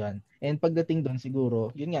kaibigan. Yun. And pagdating doon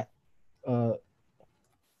siguro, yun nga,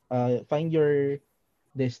 find your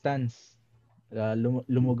distance.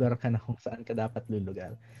 Lumugar ka na kung saan ka dapat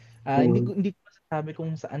lulugar. Hindi ko masasabi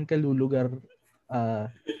kung saan ka lulugar,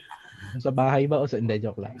 sa bahay ba o sa hindi,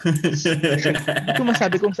 joke lang. Hindi ko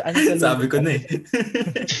masabi kung saan ka lulugar. Sabi ko na eh.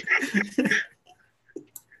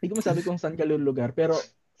 Hindi ko masabi kung saan ka lulugar, pero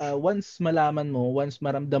once malaman mo, once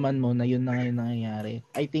maramdaman mo na yun na ngayon nangyayari,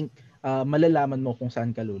 I think malalaman mo kung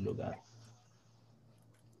saan ka lulugar.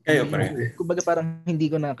 Kayo, pare. Kumbaga parang hindi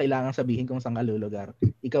ko na kailangan sabihin kung saan ka lulugar.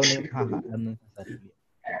 Ikaw na yung makakaalam sa sarili.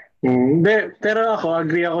 Pero ako,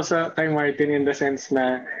 agree ako kay Martin in the sense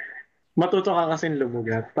na matuto ka kasing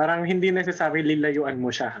lumugar. Parang hindi necessary lilayuan mo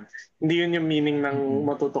siya. Hindi yun yung meaning ng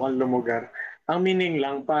matuto kang lumugar. Ang meaning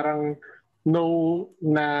lang, parang know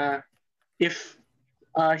na if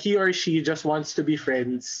he or she just wants to be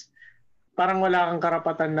friends, parang wala kang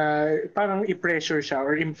karapatan na parang i-pressure siya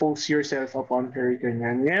or impose yourself upon her.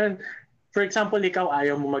 Ganyan. Ngayon, for example, ikaw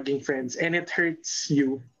ayaw mo maging friends and it hurts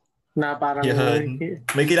you na parang... Yan.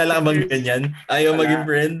 May kilala ka bang ganyan? Ayaw maging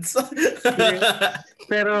friends?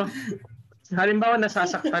 Pero halimbawa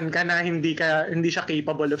nasasaktan ka na hindi siya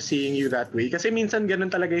capable of seeing you that way. Kasi minsan ganun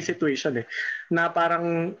talaga yung situation na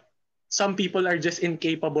parang some people are just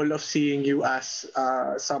incapable of seeing you as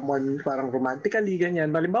someone parang romantically,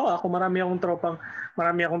 ganyan. Halimbawa ako, marami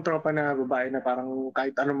akong tropa na babae na parang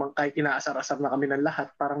kahit inaasar-asar na kami ng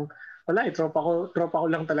lahat, parang wala tropa ko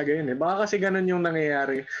lang talaga yun Baka kasi ganun yung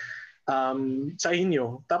nangyayari sa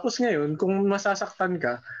inyo. Tapos ngayon, kung masasaktan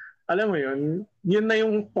ka, alam mo yun na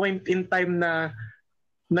yung point in time na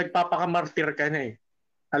nagpapaka-martyr ka na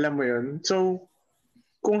Alam mo yun? So,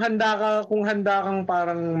 kung handa kang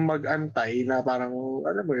parang mag-antay na parang,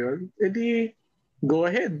 alam mo yun, edi go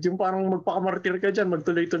ahead. Yung parang magpaka-martyr ka dyan,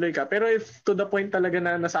 magtuloy-tuloy ka. Pero if to the point talaga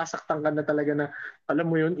na nasasaktan ka na talaga na, alam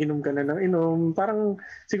mo yun, inom ka na ng inom, parang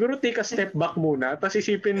siguro take a step back muna. Tapos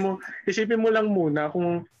isipin mo lang muna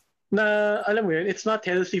kung na, alam mo yun, it's not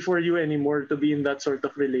healthy for you anymore to be in that sort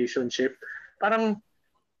of relationship. Parang,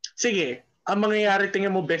 sige, ang mangyayari,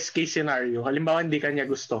 tingnan mo best case scenario. Halimbawa, hindi kanya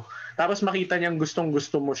gusto. Tapos makita niyang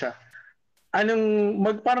gustong-gusto mo siya.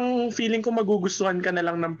 Parang feeling ko magugustuhan ka na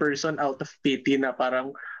lang ng person out of pity na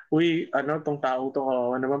parang, uy, tong taong to,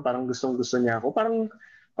 naman parang gustong-gusto niya ako.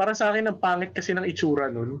 Parang sa akin, ang pangit kasi ng itsura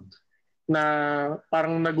nun na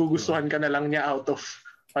parang nagugustuhan ka na lang niya out of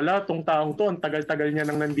ala, tong taong to, ang tagal-tagal niya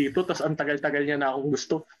nang nandito, tas ang tagal-tagal niya na akong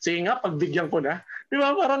gusto. Sige nga, pagbigyan ko na. Di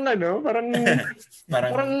ba? Parang Parang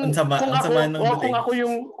parang ang sama ng dating.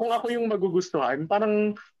 kung ako yung magugustuhan,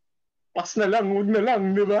 parang pas na lang, huwag na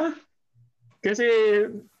lang, di ba? Kasi,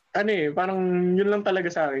 parang yun lang talaga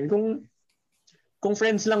sa akin. Kung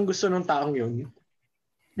friends lang gusto ng taong yun,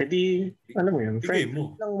 edi, alam mo yun, Bigay friends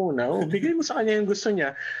mo. lang muna. Bigay mo sa kanya yung gusto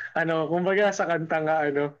niya. Kumbaga sa kanta nga,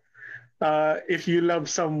 if you love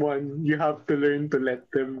someone, you have to learn to let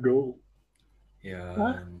them go.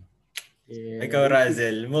 Yan. Yeah. Ikaw,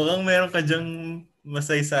 Razel, mukhang meron ka dyang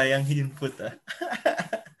masaysayang input, ah.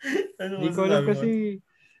 Ano Hindi ko alam masasabi mo? kasi,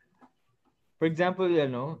 for example,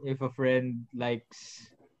 if a friend likes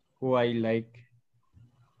who I like,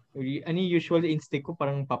 usual instinct ko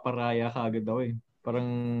parang paparaya ka agad ako eh.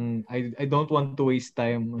 Parang I don't want to waste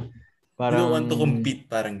time. You don't want to Parang compete,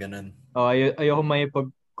 parang ganun. ayoko may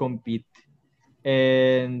pag-compete.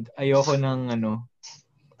 And ayoko ng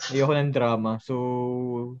drama.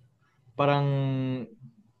 So parang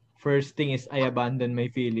first thing is I abandon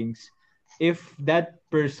my feelings. If that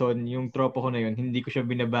person, yung tropa ko na yun, hindi ko siya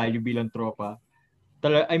binavalue bilang tropa,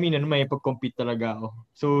 may pag-compete talaga ako.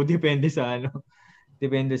 So depende sa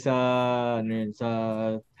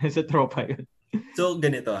sa tropa yun. So,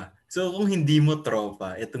 ganito ah. So, kung hindi mo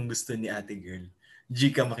tropa, itong gusto ni ate girl,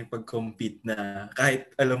 G ka makipag-compete na kahit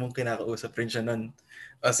alam mong kinakausap rin siya nun.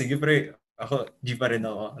 Sige pre, ako, G pa rin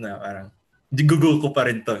ako na parang, G-go ko pa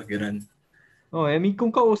rin to, gano'n. I mean,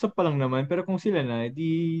 kung kausap pa lang naman, pero kung sila na,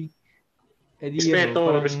 edi Respeto,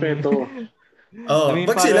 parang... respeto. I mean,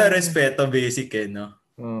 Pag sila parang... respeto, basic eh, no?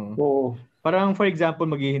 Oo. Parang for example,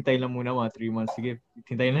 maghihintay lang muna mga 3 months. Sige,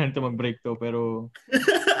 hintayin na natin mag-break to. Pero,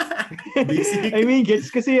 Basic. I mean, gets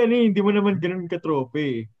kasi hindi mo naman ganun katrope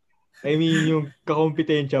eh. I mean, yung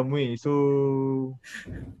kakompetensya mo eh. So,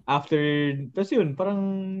 after, tapos yun, parang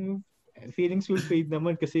feelings will fade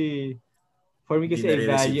naman kasi, for me Hindi kasi na I rin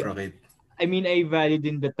value, reciprocate. I mean, I value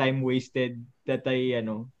din the time wasted that the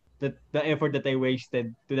effort that I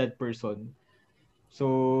wasted to that person.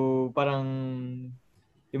 So, parang,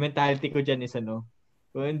 yung mentality ko dyan is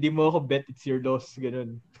kung hindi mo ako bet, it's your loss.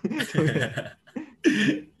 Ganun. So,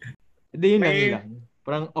 hindi, yun lang.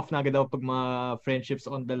 Parang off na agad ako pag mga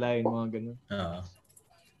friendships on the line, mga ganun.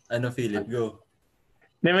 Ano, Philip? Go.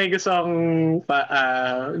 May gusto akong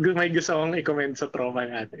i-comment sa trauma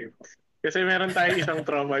natin. Kasi meron tayong isang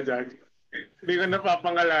trauma dyan. Hindi ko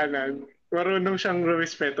napapangalanan. Marunong siyang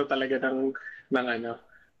rumispeto talaga ng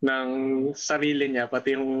sarili niya,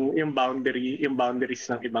 pati yung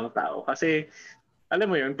boundaries ng ibang tao. Kasi,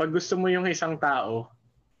 alam mo yun, pag gusto mo yung isang tao,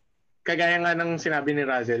 kagaya nga ng sinabi ni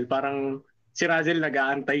Razel, parang si Razel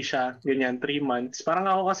nag-aantay siya, ganyan, 3 months. Parang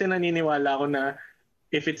ako kasi naniniwala ako na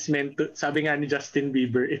if it's meant to, sabi nga ni Justin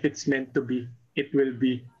Bieber, if it's meant to be, it will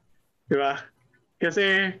be. Di ba?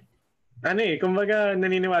 Kasi, kumbaga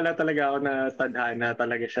naniniwala talaga ako na tadhana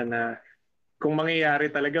talaga siya na kung mangyayari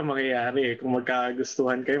talaga, mangyayari. Kung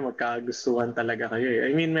magkagustuhan kayo, magkagustuhan talaga kayo.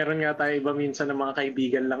 I mean, meron nga tayo iba minsan ng mga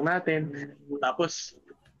kaibigan lang natin. Tapos,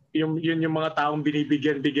 yun yung mga taong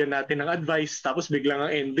binibigyan natin ng advice, tapos biglang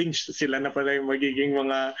ang ending, sila na pala yung magiging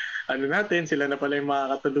mga natin, sila na pala yung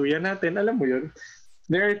mga katuluyan natin. Alam mo yun?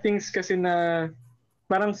 There are things kasi na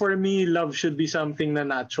parang for me, love should be something na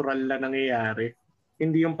natural na nangyayari.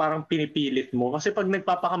 Hindi yung parang pinipilit mo. Kasi pag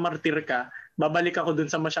nagpapakamartir ka, babalik ako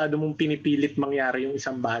dun sa masyado mong pinipilit mangyari yung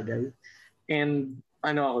isang bagay. And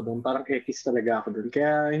ako dun, parang ekis talaga ako dun.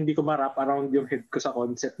 Kaya hindi ko ma-wrap around yung head ko sa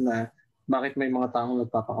concept na bakit may mga taong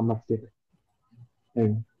nagpapakamartir.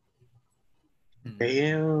 Ayun.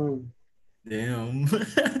 Damn.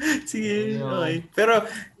 Sige, okay. Pero,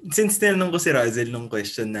 since tinanong ko si Razel nung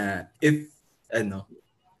question na, if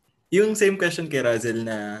yung same question kay Razel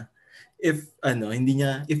na, if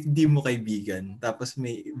di mo kaibigan, tapos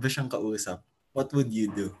may iba siyang kausap, what would you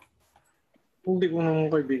do? Hindi ko naman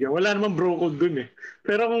kaibigan. Wala naman bro code dun eh.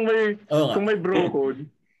 Pero kung may bro code,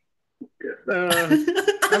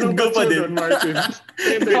 anong Go thoughts pa mo din. doon, Martin?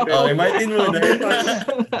 Okay, Martin muna.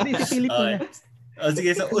 Si Philip muna.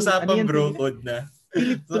 Sige, so usapang bro code na.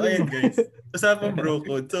 So ayun guys, usapang bro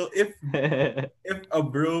code. So if a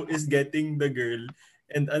bro is getting the girl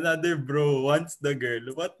and another bro wants the girl,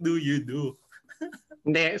 what do you do?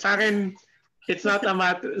 Hindi, sa akin, it's not a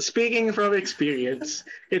matter, speaking from experience,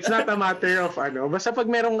 it's not a matter of basta pag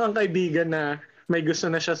meron kang kaibigan na may gusto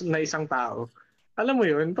na siya na isang tao, alam mo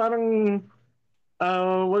yun, parang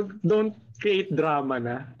don't create drama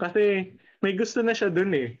na. Kasi may gusto na siya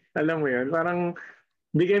dun eh. Alam mo yun, parang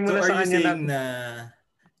bigay mo So na are sa you kanya saying na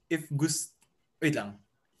if wait lang,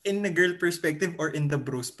 in the girl perspective or in the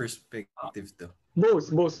bro's perspective to?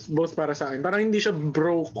 Both para sa akin. Parang hindi siya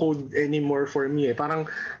bro code anymore for me eh. Parang,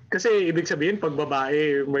 kasi ibig sabihin, pag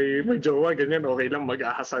babae, may jowa, ganyan, okay lang,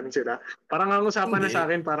 mag-aahasan sila. Parang ang usapan na sa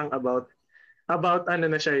Hindi. akin, parang about ano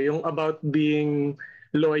na siya, yung about being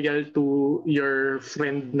loyal to your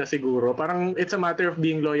friend na siguro. Parang it's a matter of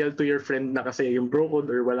being loyal to your friend na kasi yung bro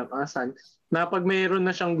code or walang asan. Na pag mayroon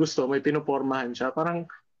na siyang gusto, may pinupormahan siya, parang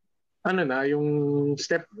ano na, yung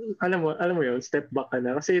step, alam mo yun, step back ka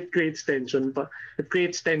na. Kasi it creates tension pa. It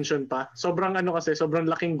creates tension pa. Sobrang ano kasi, sobrang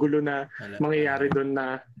laking gulo na mangyayari doon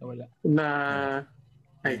Wala. na,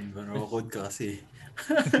 ay, Bro code ka kasi.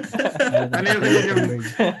 ano yung huli yung,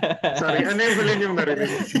 sorry, ano yung huli yung narinig?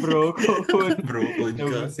 Bro code. Bro code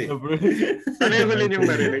ka kasi. Bro. Ano yung huli yung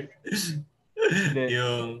narinig?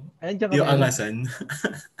 yung Andiyan ka yung na. angasan.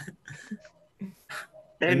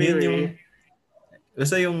 I mean, Anyway,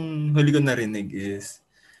 basta yung huli ko narinig is,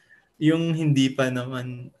 yung hindi pa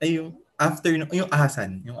naman, ay yung after, yung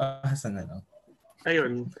ahasan ano.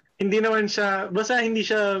 ayun. Hindi naman siya, basta hindi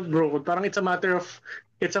siya bro code. Parang it's a matter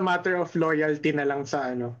of loyalty na lang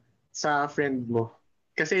sa ano, sa friend mo.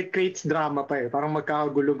 Kasi it creates drama pa eh. Parang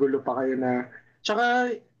magkakagulo-gulo pa kayo na,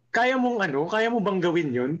 tsaka kaya mo bang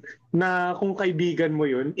gawin yun? Na kung kaibigan mo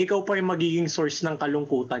yun, ikaw pa yung magiging source ng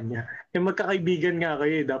kalungkutan niya. Yung magkakaibigan nga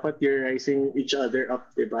kayo, dapat you're rising each other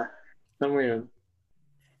up, di ba? Alam mo yun?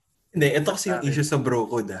 Hindi, ito kasi yung issue sa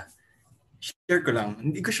bro code Share ko lang.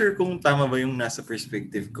 Hindi ko sure kung tama ba yung nasa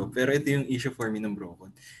perspective ko, pero ito yung issue for me ng bro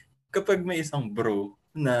code. Kapag may isang bro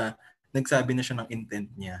na nagsabi na siya ng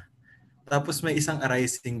intent niya, tapos may isang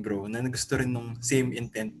arising bro na gusto rin ng same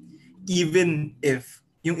intent, even if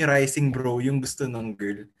yung arising bro yung gusto ng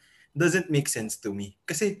girl, doesn't make sense to me.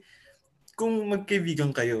 Kasi kung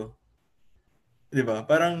magkaibigan kayo, di ba,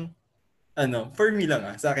 parang, for me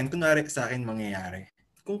lang sa akin, kunwari sa akin mangyayari.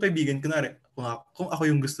 Kung kaibigan, kunwari, kung ako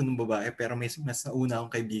yung gusto ng babae, pero may mas nauna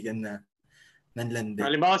akong kaibigan na nanlandi.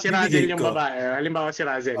 Halimbawa si Razel yung babae. Halimbawa si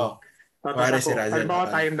Razel. Oh, Tapos ako. si Razel. Halimbawa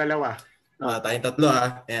tayong dalawa. Tayong tatlo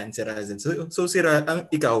Ayan, si Razel. So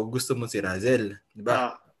ikaw, gusto mo si Razel. Di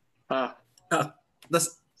ba?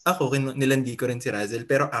 Tapos ako, nilandi ko rin si Razel,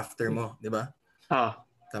 pero after mo. Di ba?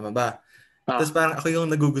 Tama ba? Tapos parang ako yung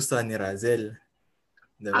nagugustuhan ni Razel.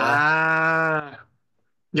 Di ba?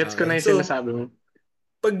 Gets ko na yung sinasabi mo.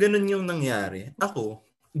 Pag ganun yung nangyari, ako,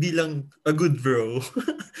 bilang a good bro,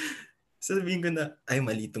 sabihin ko na, ay,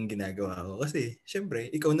 mali itong ginagawa ko. Kasi, syempre,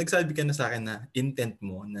 ikaw, nagsabi ka na sa akin na intent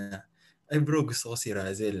mo na, ay bro, gusto ko si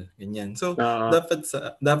Razel. Ganyan. So,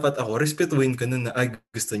 dapat ako, respetuhin ko na, ay,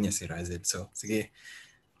 gusto niya si Razel. So, sige.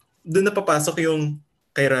 Doon na papasok yung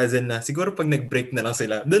kay Razel na, siguro pag nag-break na lang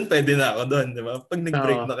sila, doon pwede na ako doon, di ba? Pag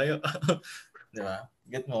nag-break na kayo, di ba?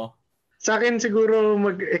 Get mo? Sa akin siguro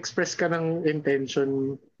mag-express ka ng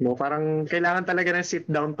intention mo. Parang kailangan talaga ng sit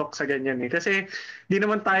down talk sa ganyan eh. Kasi hindi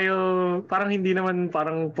naman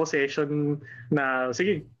parang possession na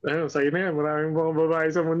sige, sa'yo na yan, maraming mga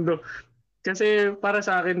babae sa mundo. Kasi para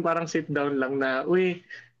sa akin parang sit down lang na, uy,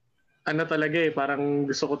 ano talaga parang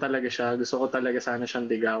gusto ko talaga siya. Gusto ko talaga sana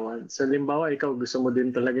siyang ligawan. So, halimbawa, ikaw gusto mo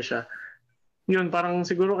din talaga siya. Yun, parang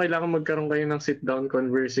siguro kailangan magkaroon kayo ng sit down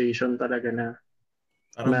conversation talaga na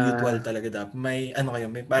parang mutual talaga dapat. May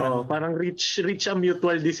may parang parang reach a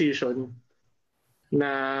mutual decision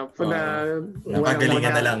na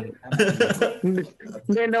napagalingan na lang.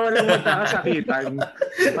 Hindi na walang magkakasakitan.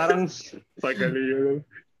 Parang pagalingan.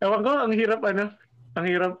 Ewan ko, ang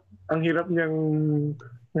hirap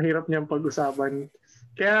niyang pag-usapan.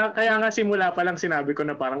 Kaya nga simula pa lang sinabi ko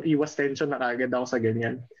na parang iwas tension na kagad ako sa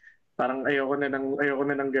ganyan. Parang ayoko na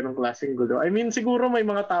ng ganong klaseng gulo. I mean, siguro may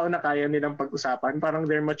mga tao na kaya nilang pag-usapan. Parang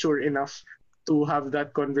they're mature enough to have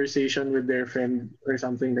that conversation with their friend or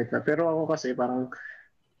something like that. Pero ako kasi parang,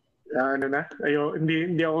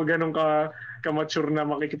 hindi ako ganong ka-mature na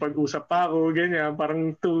makikipag-usap pa ako, ganyan.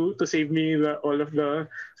 Parang to save me all of the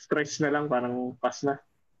stress na lang, parang pass na.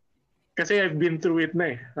 Kasi I've been through it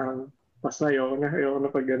na eh. Parang pass na, ayoko na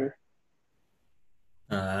pag gano'n.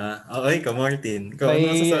 Okay ka, Martin.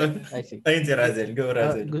 Ayun si Razel. Go,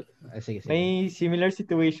 Razel. Sige. May similar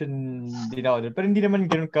situation din ako doon. Pero hindi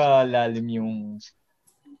naman ganun kalalim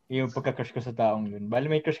yung pagka-crush ko sa taong yun.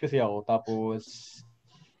 Bali may crush kasi ako. Tapos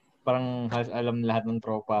parang halos alam lahat ng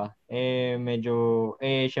tropa.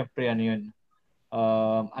 Syempre yun.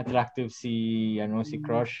 Attractive si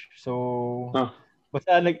crush. So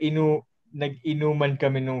basta nag-inuman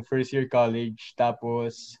kami nung first year college.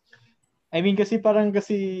 Tapos I mean kasi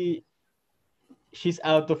she's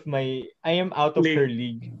I am out of her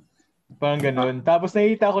league. Parang ganun. Tapos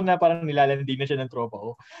nakita ko na parang nilalandi na siya ng tropa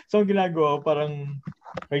ko. So ang ginagawa ko parang,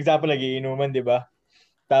 for example, nag-iinuman, di ba?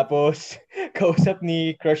 Tapos, kausap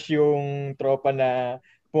ni Crush yung tropa na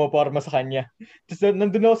pumaporma sa kanya. Tapos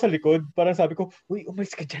nandun ako sa likod, parang sabi ko, uy,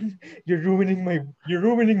 umalis ka dyan. You're ruining my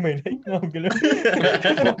night. Mga ganun.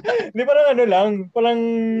 Hindi, parang ano lang, parang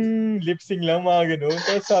lip sync lang, mga ganun.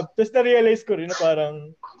 Tapos na-realize ko rin na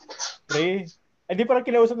parang, pre, hindi parang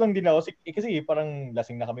kinausap lang din ako. Kasi parang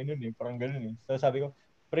lasing na kami nun eh. Parang ganun eh. So sabi ko,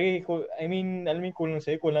 pre, alam mo yung kulang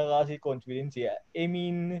sa'yo, kulang ka kasi confidence eh. I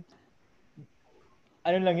mean,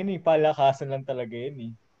 ano lang yun eh, palakasan lang talaga yun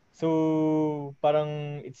eh. So,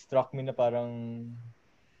 parang it struck me na parang,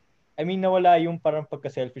 I mean, nawala yung parang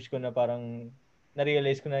pagka-selfish ko na parang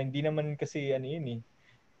na-realize ko na hindi naman kasi ano yun eh,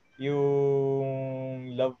 yung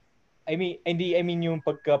love, I mean yung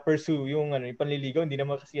pagka-pursue, yung ano, yung panliligaw, hindi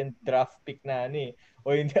naman kasi yung draft pick na ano eh.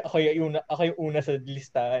 O hindi, ako yung una sa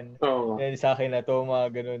listahan. Oo. Yan, sa akin na to, mga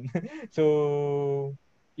ganun. So,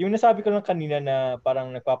 yung nasabi ko lang kanina na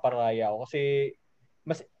parang nagpaparaya ako kasi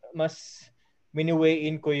mas mini-weigh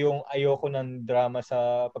in ko yung ayoko ng drama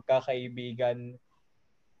sa pagkakaibigan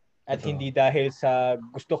at Ito. hindi dahil sa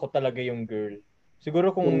gusto ko talaga yung girl.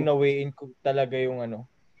 Siguro kung na-weigh in ko talaga yung ano,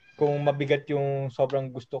 kung mabigat yung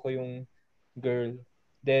sobrang gusto ko yung girl,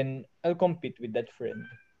 then I'll compete with that friend.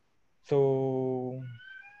 So,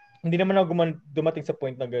 hindi naman ako dumating sa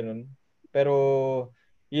point na ganun. Pero,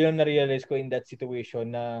 yun ang na-realize ko in that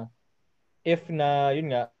situation na if na,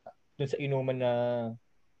 yun nga, dun sa inuman na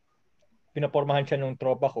pinapormahan siya nung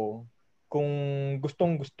tropa ko, kung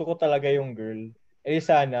gustong gusto ko talaga yung girl, eh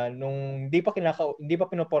sana nung hindi pa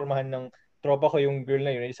pinapormahan ng tropa ko yung girl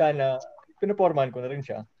na yun, eh sana pinapormahan ko na rin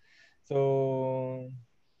siya. So,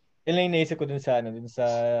 yun lang yung naisip ko dun sa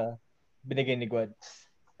binigay ni Gwads.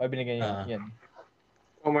 O binigay niya, yan.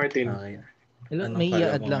 Martin. Okay. Hello, Anong may pala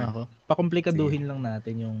i-add mo, lang man? ako. Pakomplikaduhin lang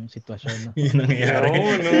natin yung sitwasyon. No? Yun ang nangyari.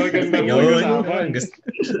 Maganda mo Yun, usapan.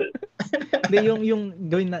 Hindi, yung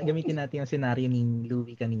gamitin natin yung scenario ni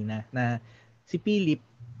Louie kanina na si Philip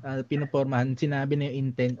pinopormahan, sinabi na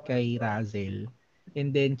yung intent kay Razel,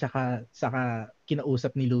 and then saka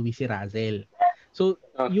kinausap ni Louie si Razel. So,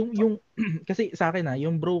 yung kasi sa akin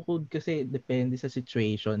yung bro code kasi depende sa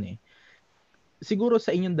situation eh. Siguro sa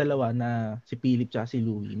inyong dalawa na si Philip at si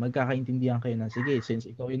Louie, magkakaintindihan kayo na sige, since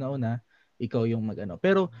ikaw yung nauna, ikaw yung mag-ano.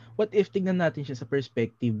 Pero what if tignan natin siya sa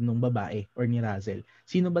perspective ng babae or ni Razel?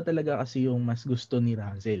 Sino ba talaga kasi yung mas gusto ni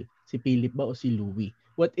Razel? Si Philip ba o si Louie?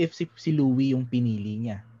 What if si Louie yung pinili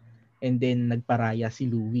niya? And then nagparaya si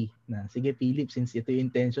Louie na sige Philip, since ito yung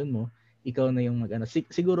intention mo, ikaw na yung mag-ano.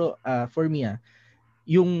 Siguro for me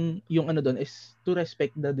yung ano doon is to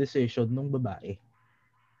respect the decision ng babae.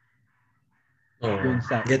 Oh, Doon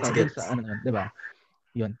sa gets. ano, 'di ba?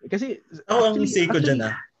 'Yun. Kasi Ang say ko dyan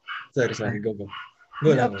Sorry, go. Go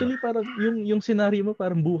lang. Actually parang yung scenario mo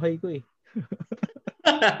parang buhay ko eh.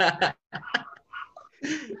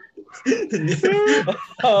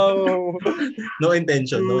 Oh. No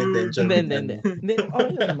intention. Hindi.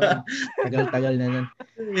 Okay lang naman. Tagal-tagal na nun.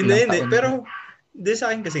 Hindi. Pero, sa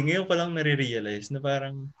akin kasi, ngayon ko lang nare-realize na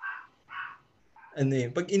parang,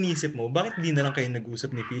 pag inisip mo, bakit di na lang kayo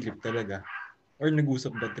nag-usap ni Philip talaga? Or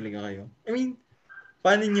nag-usap ba talaga kayo? I mean,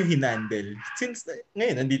 paano nyo hinandle? Since,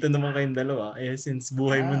 ngayon, andito naman kayong dalawa, since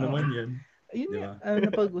buhay mo naman Okay. yun. Ayun Diba?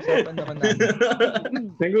 napag-usapan naman namin.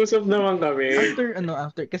 Nag-usap naman kami.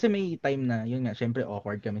 After, kasi may time na, yun nga, syempre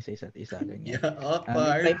awkward kami sa isa't isa, ganyan. Yeah, May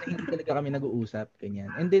awkward. time na hindi talaga kami nag-uusap,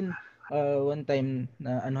 ganyan. And then, one time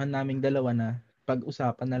na anuhan naming dalawa na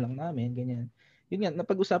pag-usapan na lang namin, ganyan. Yun nga,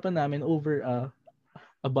 napag-usapan namin over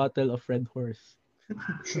a bottle of Red Horse.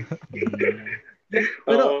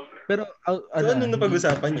 pero, So, anong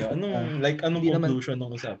napag-usapan nyo? Anong hindi conclusion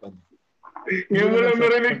ng usapan? Ngayon mo lang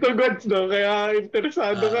narinig to, Gods, no? Kaya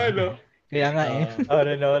interesado ka, no? Kaya nga eh.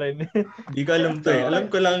 Rin. Di ko alam to eh. Alam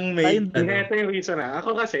ko lang may... Ito yung reason na.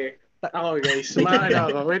 Ako guys, maano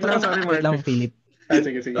ako. Wait lang, sorry, Wait lang, Martin. Philip.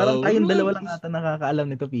 Sige. Parang tayong dalawa lang ata nakakaalam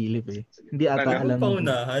nito, Philip eh. Hindi ata alam mo.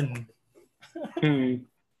 Paunahan.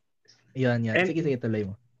 Yan. Sige, tuloy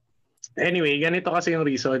mo. Anyway, ganito kasi yung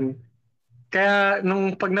reason. Kaya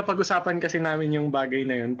nung pag napag-usapan kasi namin yung bagay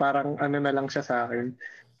na yun, parang ano na lang siya sa akin.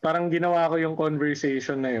 Parang ginawa ko yung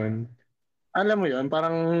conversation na yun. Alam mo yun,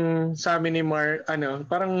 parang sa amin ni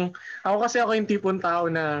parang ako yung tipong tao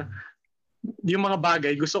na yung mga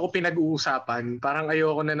bagay gusto ko pinag-uusapan. Parang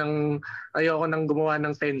ayoko nang gumawa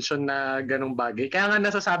ng tension na ganong bagay. Kaya nga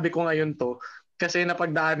nasasabi ko ngayon to kasi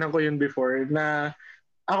napagdaanan ko yun before na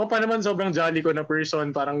ako pa naman sobrang jolly ko na person.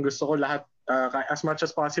 Parang gusto ko lahat as much as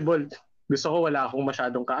possible. Gusto ko wala akong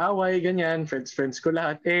masyadong kaaway, ganyan. Friends ko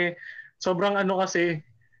lahat.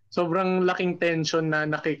 Sobrang laking tension na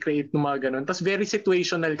nakikreate ng mga ganun. Tapos very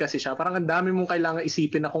situational kasi siya. Parang ang dami mong kailangan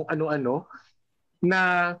isipin na kung ano-ano.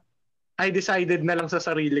 na I decided na lang sa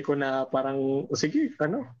sarili ko na parang, sige,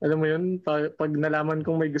 alam mo yun, pag nalaman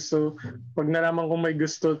kong may gusto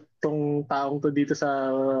tong taong to dito sa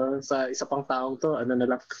isa pang taong to, na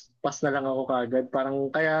lang, pass na lang ako kagad.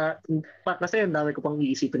 Parang kaya, kasi ang dami ko pang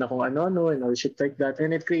iisipin na kung ano-ano and all shit like that,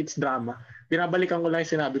 and it creates drama. Binabalikan ko lang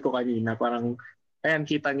yung sinabi ko kanina, parang, ayan,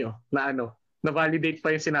 kita nyo, na-validate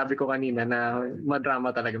pa yung sinabi ko kanina na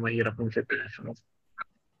madrama talaga, mahirap yung situation.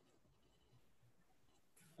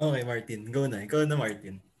 Okay, Martin. Go na. Ikaw na,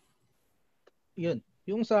 Martin. Yun.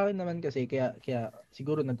 Yung sa akin naman kasi, kaya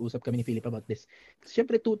siguro nag-usap kami ni Philip about this.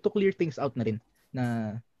 Siyempre, to clear things out na rin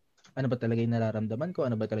na ano ba talaga yung nararamdaman ko,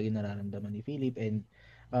 ano ba talaga yung nararamdaman ni Philip, and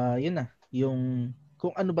yun na, yung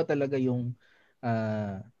kung ano ba talaga yung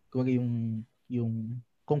yung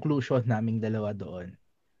conclusion naming dalawa doon.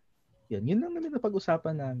 Yun lang naman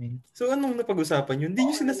napag-usapan namin. So, anong napag-usapan yun? Hindi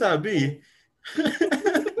nyo sinasabi eh.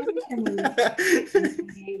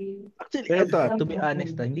 Actually, to be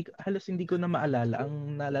honest, halos hindi ko na maalala.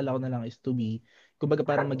 Ang naalala ko na lang is kumbaga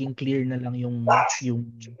parang maging clear na lang yung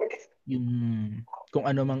kung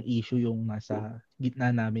ano mang issue yung nasa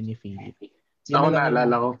gitna namin ni Philip. Yun Ako na lang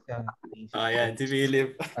naalala ko. Ayan, si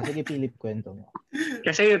Philip. Sige, Philip, kwento mo.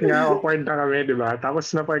 Kasi yun nga, awkward na kami, di ba?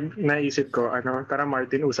 Tapos naisip ko, tara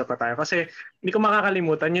Martin, usap pa tayo. Kasi hindi ko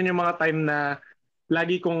makakalimutan, yun yung mga time na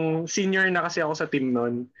lagi kong senior na kasi ako sa team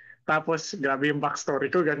nun. Tapos, grabe yung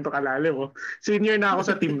backstory ko, ganito kalalim. Senior na ako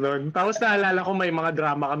sa team nun. Tapos naalala ko may mga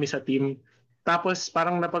drama kami sa team. Tapos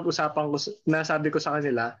parang napag-usapan ko, nasabi ko sa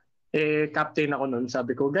kanila, captain ako nun.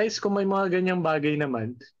 Sabi ko, guys, kung may mga ganyang bagay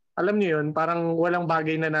naman, alam niyo yun, parang walang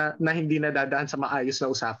bagay na hindi nadadaan sa maayos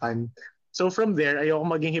na usapan. So from there, ayoko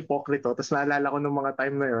maging hipokrito. Tapos naalala ko nung mga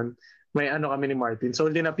time na yun, may kami ni Martin. So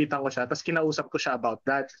dinapitan ko siya, tapos kinausap ko siya about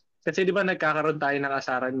that. Kasi di ba nagkakaroon tayo ng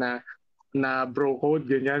asaran na bro code,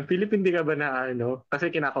 ganyan. Philip, hindi ka ba na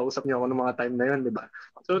Kasi kinakausap niyo ako nung mga time na yun, di ba?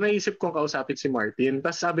 So naisip kong kausapin si Martin.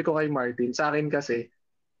 Tapos sabi ko kay Martin, sa akin kasi,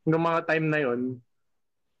 nung mga time na yun,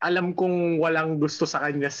 alam kong walang gusto sa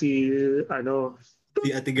kanya si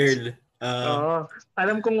Ate girl. Oo.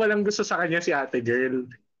 Alam kong walang gusto sa kanya si ate girl.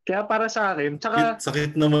 Kaya para sa akin, tsaka...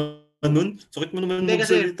 Sakit naman nun. Sakit mo naman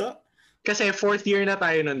magsalita. Kasi fourth year na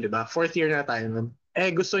tayo nun, di ba? Fourth year na tayo nun.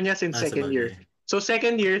 Gusto niya since second year. So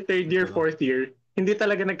second year, third year, fourth year, hindi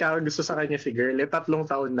talaga nagkakagusto sa kanya si girl. 3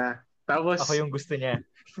 taon na. Tapos... Ako yung gusto niya.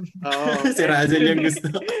 Oo. Si Razel yung gusto.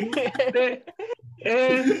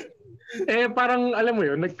 Parang alam mo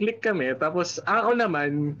yun, nag-click kami. Tapos ako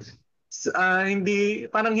naman, hindi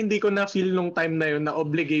ko na feel nung time na yun na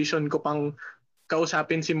obligation ko pang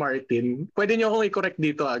kausapin si Martin. Pwede niyo akong i-correct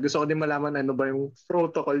dito. Gusto ko din malaman ano ba yung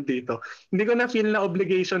protocol dito. Hindi ko na feel na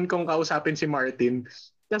obligation kong kausapin si Martin.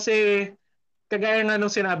 Kasi kagaya nga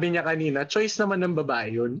nung sinabi niya kanina, choice naman ng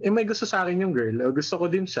babae yun. May gusto sa akin yung girl. Gusto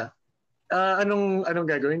ko din siya. Anong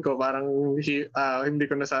gagawin ko? Parang hindi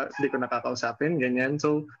ko nakakausapin, ganyan.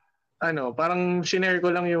 So parang share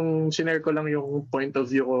ko lang yung point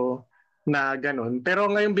of view ko na ganun.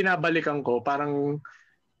 Pero ngayon binabalikan ko, parang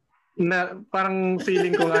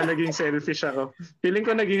feeling ko nga naging selfish ako. Feeling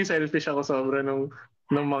ko naging selfish ako sobra nung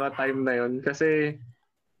mga time na yon kasi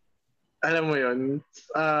alam mo yon,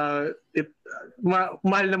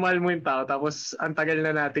 mahal na mahal mo yung tao tapos ang tagal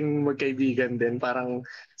na nating magkaibigan din. Parang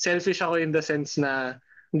selfish ako in the sense na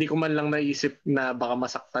hindi ko man lang naisip na baka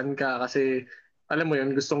masaktan ka kasi alam mo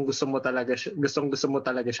yun, gustong-gusto mo talaga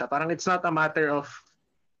siya. Parang it's not a matter of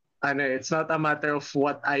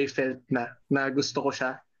what I felt na gusto ko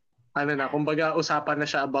siya. Kumbaga usapan na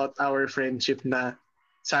siya about our friendship na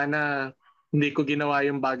sana hindi ko ginawa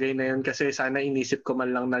yung bagay na yun kasi sana inisip ko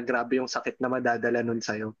man lang na grabe yung sakit na madadala nun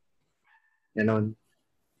sa'yo. Ganon.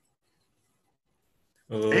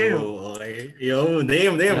 Oh, okay. Yo,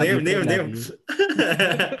 name.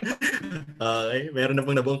 Okay, meron na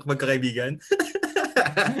pong nabuong magkakaibigan.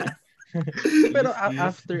 Pero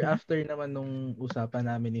after naman nung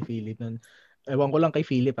usapan namin ni Philip nun, ewan ko lang kay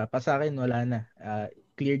Philip pa sa akin wala na.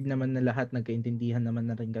 Cleared naman na lahat, nagkaintindihan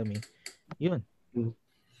naman na rin kami. Yun.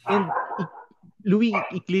 And Louis,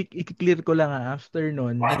 i-clear ko lang after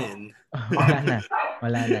nun. Wala na.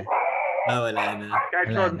 Wala na.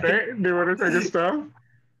 Kahit konti, di mo rin sa gusto?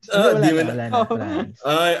 Wala na.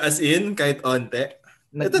 As in, kahit onte.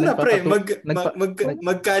 Ito na pre,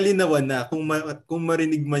 magkalinawan na kung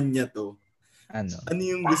marinig man niya to. Ano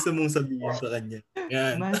yung gusto mong sabihin sa kanya?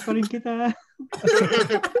 Yan. Mahal pa rin kita.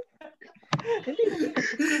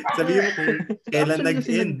 Sabihin mo kung kailan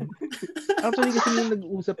nag-end. Actually kasi yung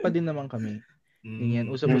nag-usap pa din naman kami. Ganyan,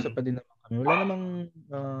 usap-usap pa din naman kami.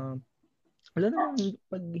 Wala namang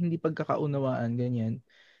hindi pagkakaunawaan ganyan.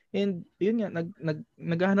 And yun nga,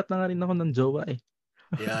 naghahanap na nga rin ako ng jowa eh.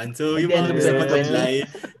 Yan. So, At yung the end mga of gusto 2020. mag-apply,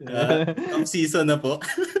 top season na po.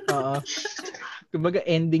 Oo. Kumbaga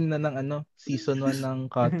ending na ng season 1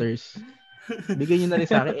 ng Cutters. Bigyan niyo na rin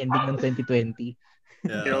sa akin ending ng 2020.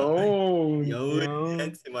 Yo.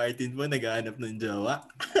 Yan. Si Martin po, naghahanap ng jowa.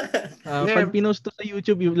 Pag pinost to sa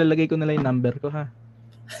YouTube, yung lalagay ko na lang yung number ko, ha?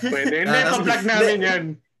 Pwede. Hindi, pa-plug namin yan.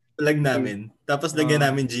 Plug namin. Tapos lagyan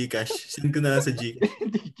namin Gcash. Send ko na lang sa Gcash.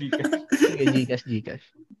 Sige, Gcash.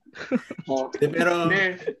 Pero,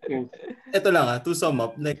 eto lang to sum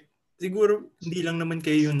up, like, siguro, hindi lang naman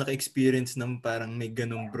kayo yung naka-experience ng parang may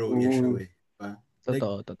ganong bro issue Like,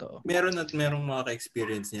 Totoo. meron at merong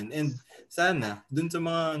makaka-experience niyan. And sana, dun sa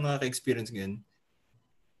mga nakaka-experience ngayon,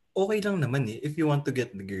 okay lang naman if you want to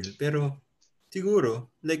get the girl. Pero,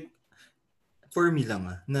 siguro, like, for me lang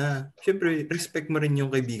na, syempre, respect mo rin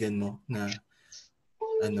yung kaibigan mo na,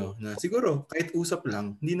 na siguro, kahit usap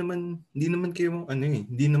lang, hindi naman kayo,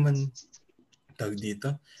 hindi naman, tawag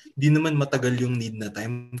dito, hindi naman matagal yung need na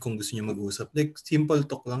time kung gusto niyo mag-usap. Like, simple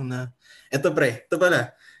talk lang na, ito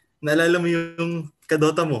pala, naalala mo yung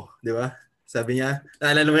kadota mo, di ba? Sabi niya,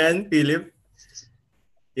 naalala mo yan, Philip?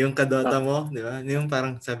 Yung kadota mo, di ba? Yung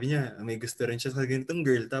parang sabi niya, may gusto rin siya sa ganitong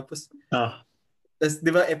girl. Tapos,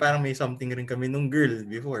 di ba, parang may something rin kami nung girl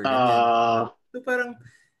before. Ganyan. So parang,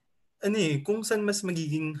 kung saan mas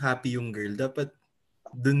magiging happy yung girl, dapat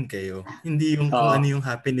dun kayo. Hindi yung kung ano yung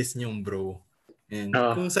happiness niyong bro. And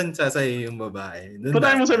kung saan sasaya yung babae.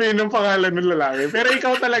 Patay mo sabihin ng pangalan ng lalaki. Pero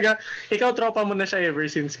ikaw talaga, tropa mo na siya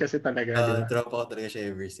ever since kasi talaga. Diba? Tropa ko talaga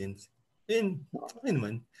siya ever since. And, okay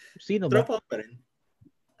naman. Sino ba? Tropa ko pa rin.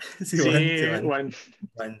 si Juan.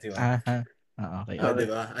 Okay.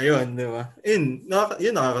 Diba? Ayun, diba? And,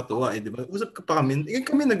 yun nakakatuwa diba? Usap ka pa kami.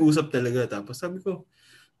 Kami nag-usap talaga. Tapos sabi ko,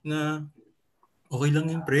 na okay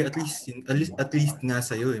lang yun, pre. At least nga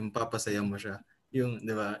sa'yo, yung papasaya mo siya. Yung,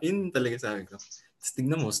 di ba? Yun talaga sabi ko. Tapos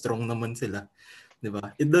tignan mo, strong naman sila. Di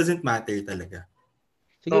ba? It doesn't matter talaga.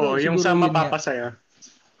 Siguro yung sa mapapasaya.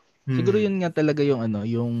 Siguro yun nga talaga yung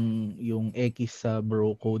yung X sa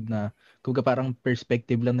bro code na kung parang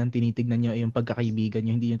perspective lang ng tinitignan niyo yung pagkakaibigan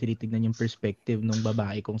niyo, hindi yung tinitignan yung perspective ng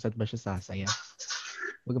babae kung saan ba siya sasaya.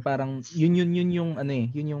 Kung parang yun yung yun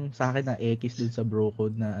yung sa akin na X dun sa bro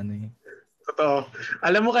code na Totoo.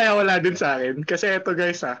 Alam mo kaya wala din sa akin? Kasi eto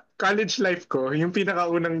guys college life ko, yung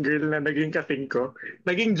pinakaunang girl na naging kating ko,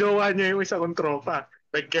 naging jowa niya yung isa kong tropa.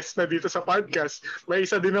 Nag-guest na dito sa podcast. May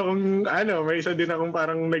isa din akong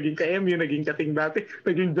parang naging ka-MU, naging kating dati.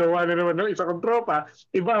 Naging jowa na naman ng isa kong tropa.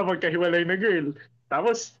 Iba, magkahiwalay na girl.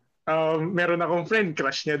 Tapos, meron akong friend,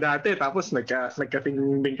 crush niya dati. Tapos,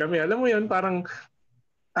 nagkating din kami. Alam mo yun, parang,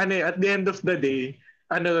 at the end of the day,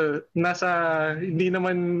 hindi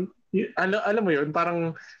naman, alam mo yun,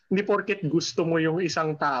 parang hindi porket gusto mo yung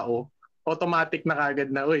isang tao, automatic na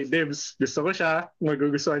kagad na, uy, Debs, gusto ko siya,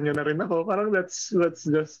 magugustuhan niya na rin ako. Parang that's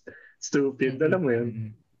just stupid. Alam mo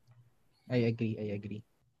yun? I agree.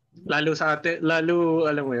 Lalo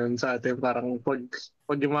alam mo yun, sa atin, parang pag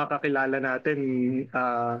yung mga kakilala natin,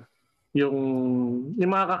 yung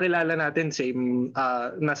mga kakilala natin,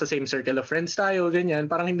 nasa same circle of friends tayo, ganyan,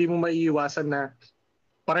 parang hindi mo maiiwasan na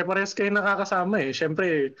pare-parehas kayo nakakasama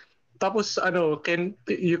Siyempre, tapos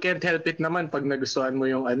you can't help it naman pag nagustuhan mo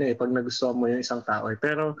yung pag nagustuhan mo yung isang tao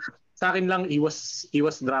Pero sa akin lang, iwas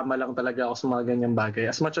drama lang talaga ako sa mga ganyang bagay.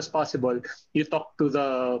 As much as possible, you talk to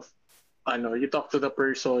the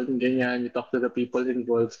person, ganyan, you talk to the people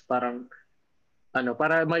involved, parang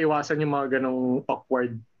para maiwasan yung mga ganong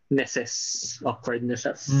awkwardnesses. Okay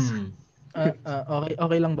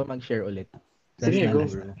lang ba mag-share ulit? Sige, go.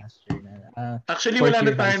 Actually, wala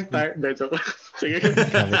na tayong beto. Sige.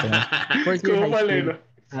 Fourth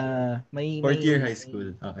year high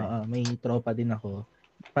school. Okay. May tropa din ako.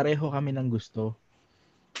 Pareho kami ng gusto.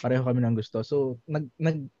 So,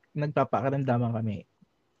 nagpapakaramdaman kami.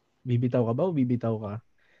 Bibitaw ka ba o bibitaw ka?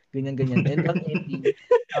 Ganyan. And ang ending,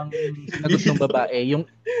 ang sinagot ng babae, yung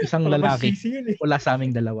isang lalaki, wala sa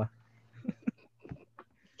aming dalawa.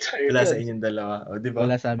 Wala sa inyong dalawa. O, di ba?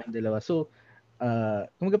 Wala sa aming dalawa. So,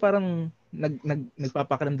 kumbaga parang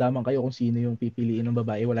nagpapakaramdaman kayo kung sino yung pipiliin ng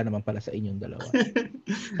babae, wala naman pala sa inyong dalawa.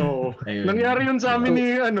 Oo. Nangyari yun sa amin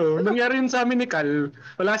ni Cal.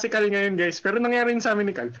 Wala si Cal ngayon, guys, pero nangyari yun sa amin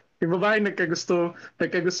ni Cal. Yung babae nagkagusto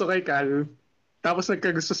kay Cal, tapos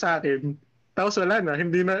nagkagusto sa akin. Tapos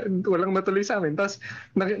walang natuloy sa amin. Tapos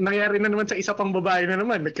nangyari na naman sa isa pang babae na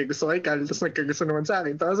naman, nagkagusto kay Cal, tapos nagkagusto naman sa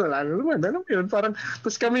akin. Tapos wala na naman. Alam mo yun, parang,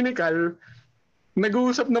 tapos kami ni Cal,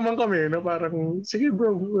 nag-uusap naman kami na parang, sige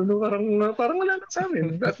bro, parang wala lang sa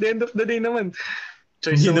amin. At the end of the day naman,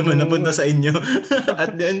 hindi naman napunta sa inyo.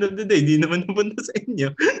 At the end of the day, hindi naman napunta sa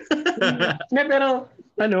inyo. Pero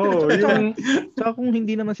Ano, yung... Tsaka kung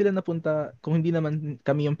hindi naman sila napunta, kung hindi naman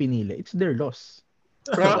kami yung pinili, it's their loss.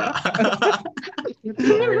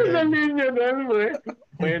 Sabihin nyo doon,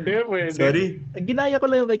 pwede. Sorry. Ginaya ko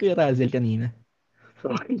lang yung kay Kuya Razel kanina.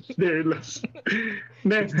 Their loss.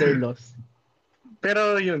 It's their loss.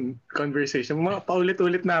 Pero yun, conversation.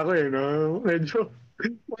 Paulit-ulit na ako no? Medyo,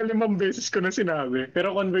 5 beses ko na sinabi.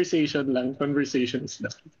 Pero conversations lang.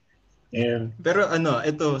 Yeah. Pero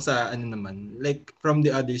ito sa naman, like from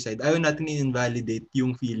the other side, ayaw natin i-invalidate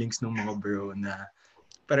yung feelings ng mga bro na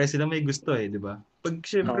pare sila may gusto di ba?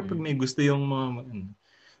 Syempre pag may gusto yung mga,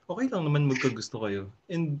 okay lang naman magkagusto kayo.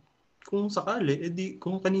 And kung sakali, edi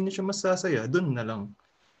kung kanino siya masasaya, doon na lang.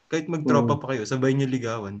 Kahit magtropa pa kayo, sabay niyo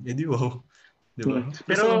ligawan, edi wow. Diba?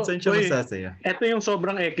 Pero, saan siya masasaya? Ito yung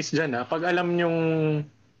sobrang X dyan Pag alam yung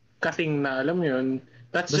kasing na, alam mo yun,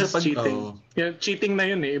 that's Basta just cheating. Yung cheating na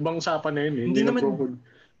yun Ibang usapan na yun Hindi naman.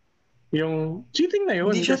 Yung cheating na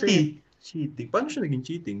yun. Hindi siya kasi, cheating. Paano siya naging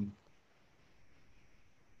cheating?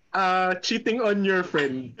 cheating on your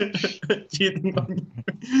friend. Cheating on you.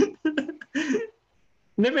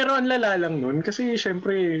 Hindi, pero ang lala lang nun. Kasi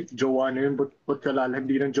syempre, jowa na yun. Ba't ka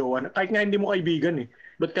lalandi ng jowa? Kahit nga hindi mo kaibigan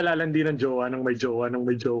Ba't ka lalandi ng jowa ng may jowa?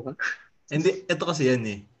 Hindi, ito kasi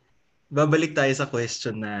yan Babalik tayo sa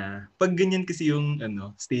question na, pag ganyan kasi yung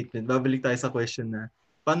statement, babalik tayo sa question na,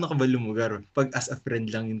 paano ka ba lumugar pag as a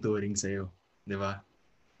friend lang yung touring sa'yo? Di ba?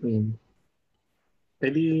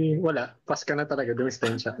 Edi, wala. Pas ka na talaga.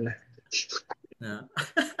 Dumistensya ka na.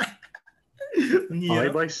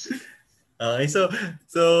 Okay, boys. Okay, so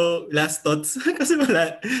last thoughts. Kasi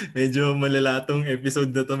medyo malala tong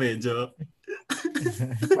episode na to, medyo.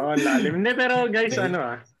 Lalim. Hindi, pero guys,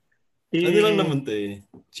 ano lang naman to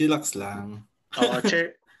chillax lang.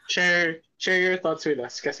 Share your thoughts with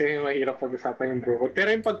us kasi mahirap pag-usapan yung bro. Pero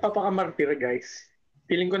yung pagpapakamartir, guys,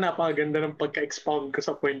 feeling ko napakaganda ng pagka-expound ko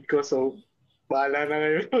sa point ko. So, bahala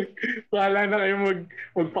na kayo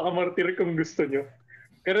magpakamartir kung gusto nyo.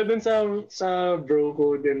 Pero dun sa bro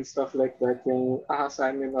code and stuff like that, yung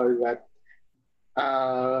ahasan and all that,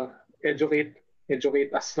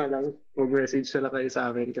 educate us na lang. Mag-message na lang kayo sa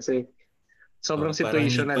amin kasi sobrang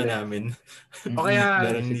situational namin. O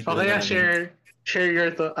kaya share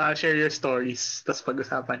your stories tapos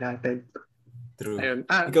pag-usapan natin. True. Ayun.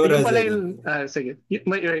 Ikaw, yung Razel. pala yung sige.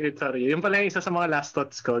 Sorry. Yung pala yung isa sa mga last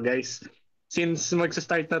thoughts ko, guys. Since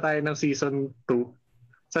magsa-start na tayo ng season 2.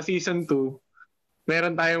 Sa season 2,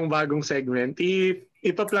 meron tayong bagong segment.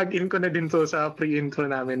 Ipa-plug in ko na din to sa pre-intro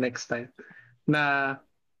namin next time. Na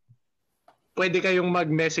pwede kayong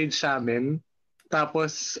mag-message sa amin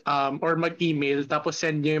tapos or mag-email tapos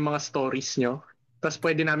send nyo yung mga stories nyo. Tapos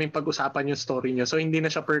pwede namin pag-usapan yung story nyo. So hindi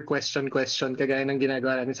na siya per question kagaya ng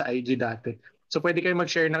ginagawa namin sa IG dati. So pwede kayong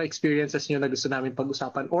mag-share ng experiences nyo na gusto namin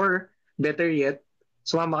pag-usapan or better yet,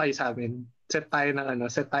 sumama kayo sa amin. Set tayo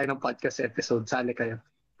ng podcast episode. Sali kayo.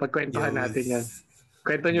 Pagkwentuhan natin yan.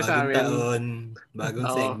 Kwento nyo sa amin. Bagong taon,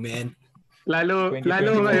 bagong segment.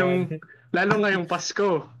 Lalo ngayong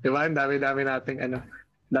Pasko, 'di ba? Ang dami nating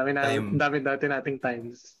nating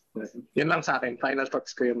times. Yan lang sa akin. Final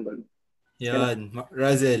thoughts ko yun doon. Yan,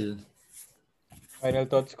 Razel. Final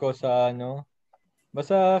thoughts ko sa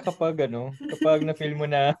basta kapag na-feel mo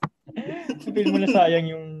na sayang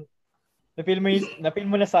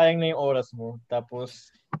na yung oras mo tapos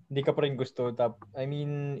hindi ka pa rin gusto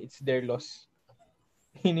it's their loss.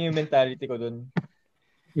 Yun yung mentality ko dun.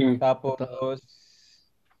 Tapos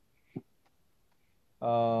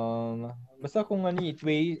basta kung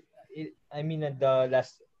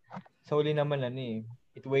sa huli naman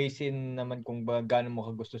it weighs in naman kung gaano mo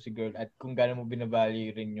kagusto si girl at kung gaano mo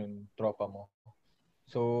binabali rin yung tropa mo.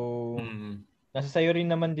 So, nasa sayo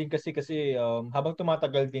rin naman din kasi habang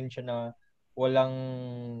tumatagal din siya na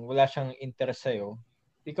wala siyang interest sa'yo,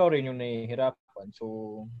 ikaw rin yung nahihirapan.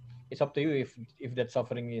 So, it's up to you if that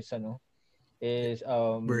suffering is worth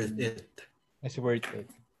it. It's worth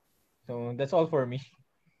it. So, that's all for me.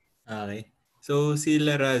 Okay. So,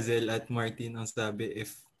 sila Razel at Martin ang sabi,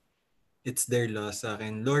 if it's their loss sa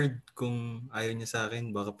akin, Lord, kung ayaw niya sa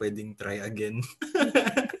akin, baka pwedeng try again.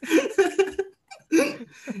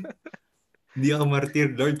 Hindi ako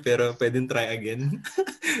martyr, Lord, pero pwedeng try again.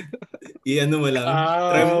 Mo lang.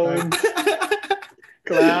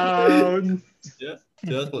 Clown!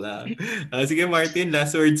 Joke lang. Sige, Martin,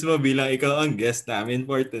 last words mo bilang ikaw ang guest namin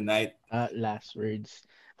for tonight. Last words.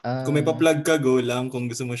 Kung may pa-plug ka, go lang. Kung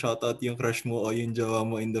gusto mo shoutout yung crush mo o yung jowa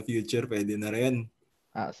mo in the future, pwede na rin.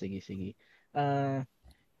 Sige.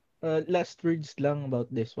 Last words lang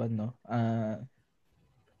about this one,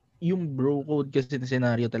 yung bro code kasi na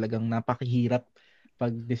scenario talagang napakahirap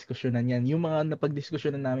pagdiskusyonan yan. Yung mga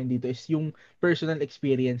napagdiskusyonan namin dito is yung personal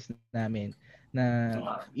experience namin na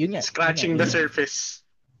yun nga. Scratching the surface.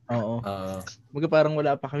 Oo. Parang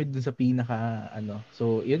wala pa kami dun sa pinaka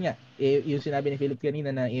So, yun nga. Yung sinabi ni Philip kanina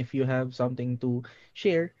na if you have something to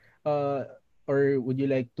share, or would you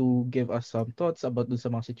like to give us some thoughts about dun sa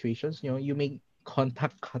mga situations nyo, you may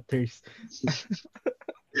contact Cutters.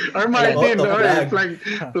 Or Martin, Auto flag.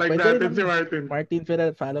 Plug natin si Martin. Martin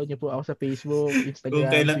Ferrer, follow niyo po ako sa Facebook, Instagram,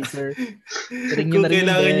 Twitter. Kung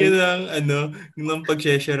kailangan nyo ng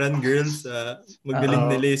pag-sharean girls, magaling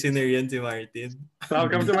na listener yan si Martin.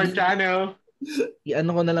 Welcome to my channel.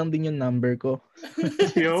 I-ano ko na lang din yung number ko.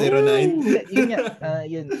 09.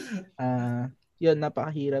 Yun,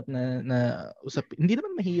 napakahirap na usap. Hindi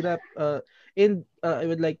naman mahirap. And I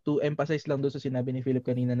would like to emphasize lang doon sa sinabi ni Philip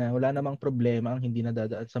kanina na wala namang problema ang hindi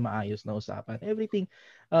nadadaan sa maayos na usapan. Everything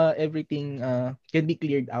can be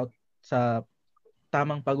cleared out sa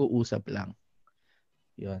tamang pag-uusap lang.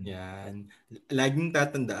 Yun. Yan. Laging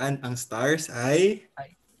tatandaan, ang stars ay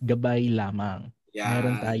gabay lamang. Yan.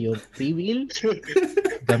 Meron tayo free will.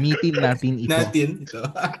 Gamitin natin ito.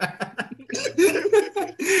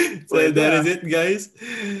 So that is it, guys.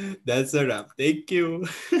 That's a wrap. Thank you.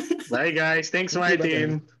 Bye, guys. Thanks,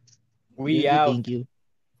 Martin. We out. Thank you.